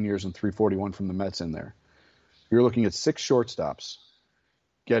Lindor's 10 years and $341 from the Mets in there, you're looking at 6 shortstops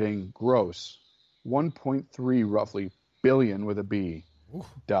getting gross 1.3 roughly billion with a B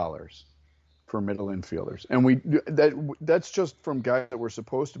dollars for middle infielders. And that's just from guys that were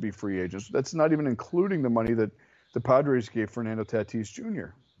supposed to be free agents. That's not even including the money that the Padres gave Fernando Tatis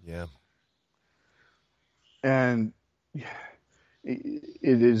Jr. Yeah. And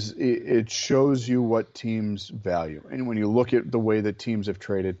it shows you what teams value. And when you look at the way that teams have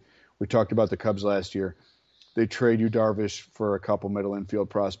traded, we talked about the Cubs last year. They trade Yu Darvish for a couple middle infield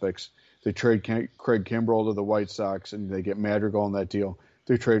prospects. They trade Craig Kimbrell to the White Sox, and they get Madrigal in that deal.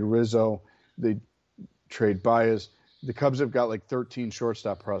 They trade Rizzo. They trade Baez. The Cubs have got like 13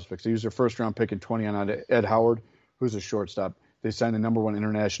 shortstop prospects. They used their first-round pick in 20 on Ed Howard, who's a shortstop. They signed the number 1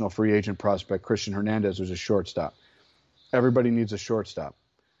 international free agent prospect, Christian Hernandez, who's a shortstop. Everybody needs a shortstop.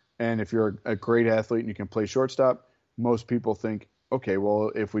 And if you're a great athlete and you can play shortstop, most people think, okay,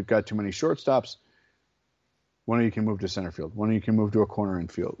 well, if we've got too many shortstops, one of you can move to center field. One of you can move to a corner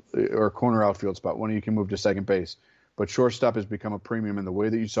infield or a corner outfield spot. One of you can move to second base. But shortstop has become a premium in the way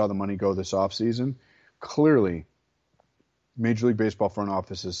that you saw the money go this offseason. Clearly, Major League Baseball front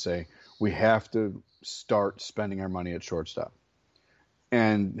offices say we have to start spending our money at shortstop.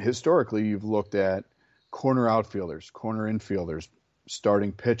 And historically, you've looked at corner outfielders, corner infielders,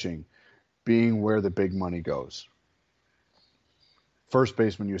 starting pitching, being where the big money goes. First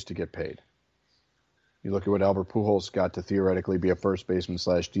baseman used to get paid. You look at what Albert Pujols got to theoretically be a first baseman /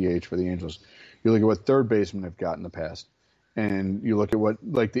 DH for the Angels. You look at what third basemen have got in the past. And you look at what,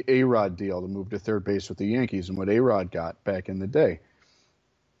 like the A-Rod deal to move to third base with the Yankees and what A-Rod got back in the day.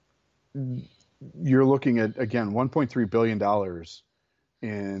 You're looking at, again, $1.3 billion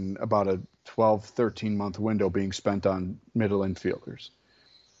in about a 12, 13-month window being spent on middle infielders.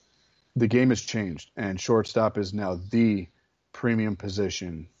 The game has changed, and shortstop is now the premium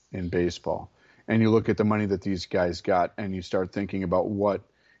position in baseball. And you look at the money that these guys got, and you start thinking about what,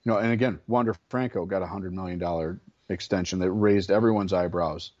 and again, Wander Franco got a $100 million extension that raised everyone's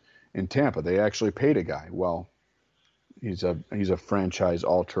eyebrows in Tampa. They actually paid a guy. Well, he's a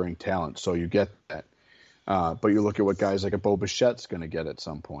franchise-altering talent, so you get that. But you look at what guys like a Bo Bichette's going to get at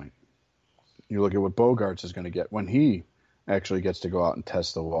some point. You look at what Bogaerts is going to get when he actually gets to go out and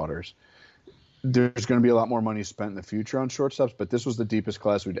test the waters. There's going to be a lot more money spent in the future on shortstops, but this was the deepest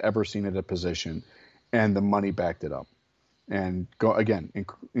class we'd ever seen at a position, and the money backed it up. And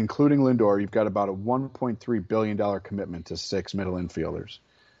including Lindor, you've got about a $1.3 billion commitment to 6 middle infielders.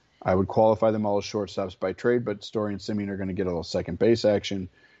 I would qualify them all as shortstops by trade, but Story and Semien are going to get a little second base action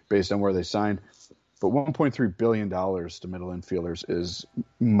based on where they signed. But $1.3 billion to middle infielders is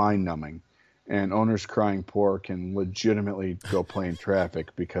mind-numbing. And owners crying poor can legitimately go play in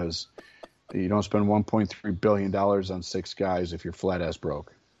traffic because you don't spend $1.3 billion on 6 guys if you're flat-ass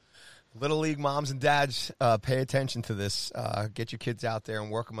broke. Little League moms and dads, pay attention to this. Get your kids out there and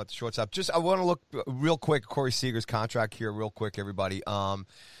work them at the shortstop. I want to look real quick, Corey Seager's contract here real quick, everybody. The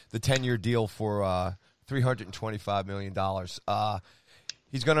 10-year deal for $325 million.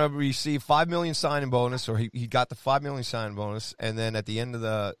 He's going to receive $5 million signing bonus, or he got the $5 million signing bonus, and then at the end of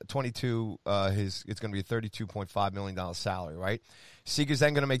the 22, it's going to be a $32.5 million salary, right? Seager's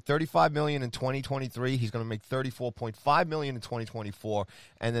then going to make $35 million in 2023. He's going to make $34.5 million in 2024,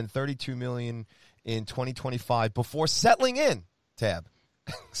 and then $32 million in 2025 before settling in,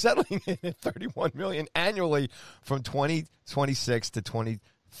 settling in at $31 million annually from 2026 to 2030.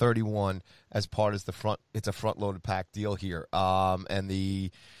 31 as part of the front. It's a front-loaded pack deal here. And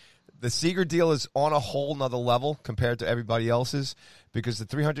the Seager deal is on a whole nother level compared to everybody else's because the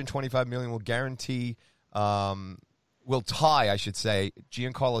 $325 million will guarantee, will tie, I should say,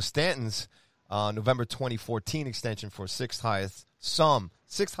 Giancarlo Stanton's November 2014 extension for sixth highest sum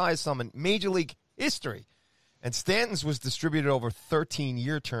in Major League history. And Stanton's was distributed over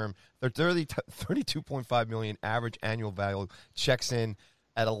 13-year term. Their $32.5 million average annual value checks in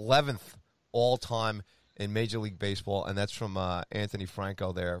at 11th all-time in Major League Baseball, and that's from Anthony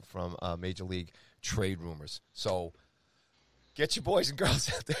Franco there from Major League Trade Rumors. So get your boys and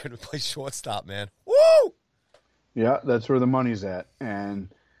girls out there to play shortstop, man. Woo! Yeah, that's where the money's at. And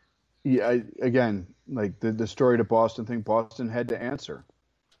again, like the story to Boston thing, Boston had to answer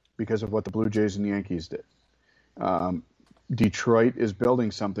because of what the Blue Jays and Yankees did. Detroit is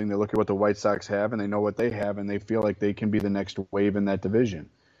building something. They look at what the White Sox have, and they know what they have, and they feel like they can be the next wave in that division.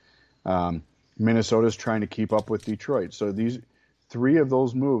 Minnesota's trying to keep up with Detroit. So these three of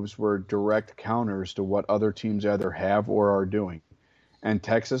those moves were direct counters to what other teams either have or are doing. And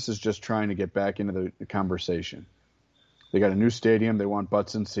Texas is just trying to get back into the conversation. They got a new stadium. They want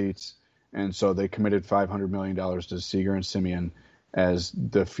butts and seats. And so they committed $500 million to Seager and Semien as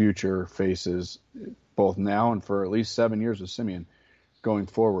the future faces both now and for at least 7 years with Semien going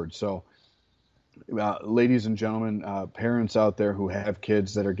forward. So, ladies and gentlemen, parents out there who have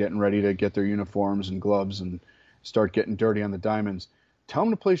kids that are getting ready to get their uniforms and gloves and start getting dirty on the diamonds, tell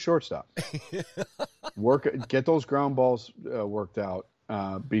them to play shortstop. Get those ground balls worked out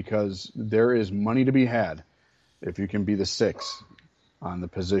because there is money to be had if you can be the six on the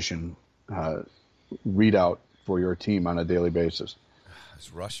position readout for your team on a daily basis.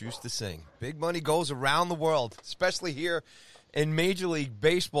 As Rush used to sing, big money goes around the world, especially here in Major League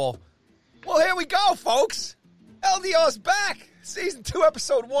Baseball. Well, here we go, folks. LDR's back. Season 2,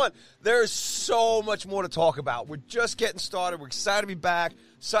 Episode 1. There's so much more to talk about. We're just getting started. We're excited to be back.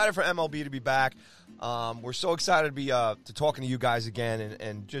 Excited for MLB to be back. We're so excited to be to talking to you guys again,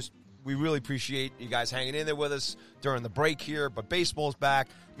 and just we really appreciate you guys hanging in there with us during the break here. But baseball's back.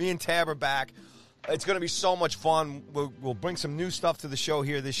 Me and Tab are back. It's going to be so much fun. We'll bring some new stuff to the show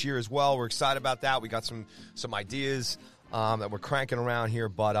here this year as well. We're excited about that. We got some ideas that we're cranking around here,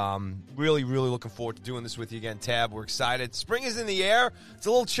 but really, really looking forward to doing this with you again, Tab. We're excited. Spring is in the air. It's a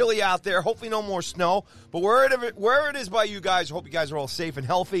little chilly out there. Hopefully no more snow, but wherever it is by you guys, I hope you guys are all safe and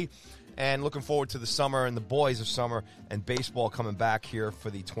healthy, and looking forward to the summer and the boys of summer and baseball coming back here for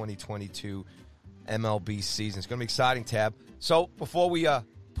the 2022 MLB season. It's going to be exciting, Tab. So before we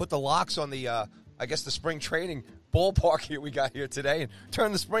put the locks on the the spring training ballpark here we got here today and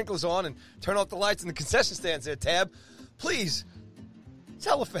turn the sprinklers on and turn off the lights in the concession stands there, Tab, please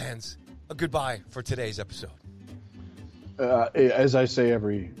tell the fans a goodbye for today's episode. As I say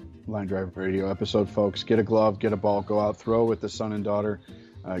every Line Drive Radio episode, folks, get a glove, get a ball, go out, throw with the son and daughter,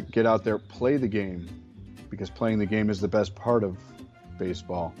 get out there, play the game, because playing the game is the best part of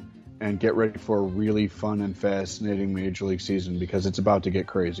baseball, and get ready for a really fun and fascinating Major League season because it's about to get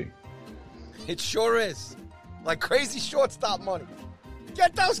crazy. It sure is. Like crazy shortstop money.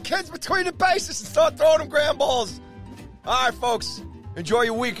 Get those kids between the bases and start throwing them ground balls. All right, folks. Enjoy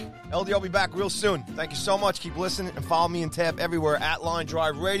your week. LD will be back real soon. Thank you so much. Keep listening and follow me and Tab everywhere at Line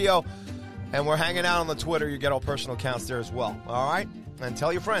Drive Radio. And we're hanging out on the Twitter. You get all personal accounts there as well. All right? And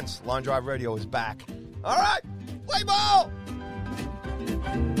tell your friends. Line Drive Radio is back. All right. Play ball!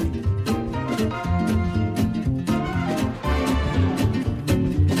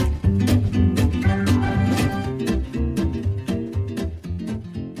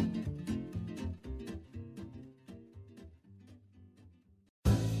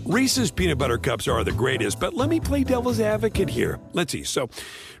 Reese's Peanut Butter Cups are the greatest, but let me play devil's advocate here. Let's see. So,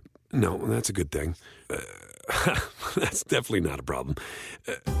 no, that's a good thing. That's definitely not a problem.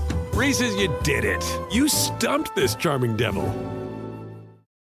 Reese's, you did it. You stumped this charming devil.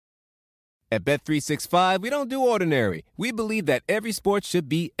 At Bet365, we don't do ordinary. We believe that every sport should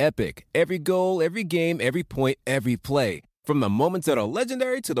be epic. Every goal, every game, every point, every play. From the moments that are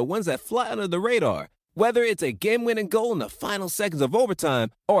legendary to the ones that fly under the radar. Whether it's a game-winning goal in the final seconds of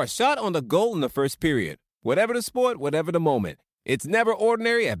overtime or a shot on the goal in the first period. Whatever the sport, whatever the moment. It's never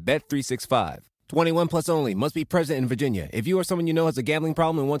ordinary at Bet365. 21 plus only. Must be present in Virginia. If you or someone you know has a gambling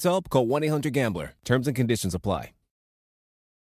problem and wants help, call 1-800-GAMBLER. Terms and conditions apply.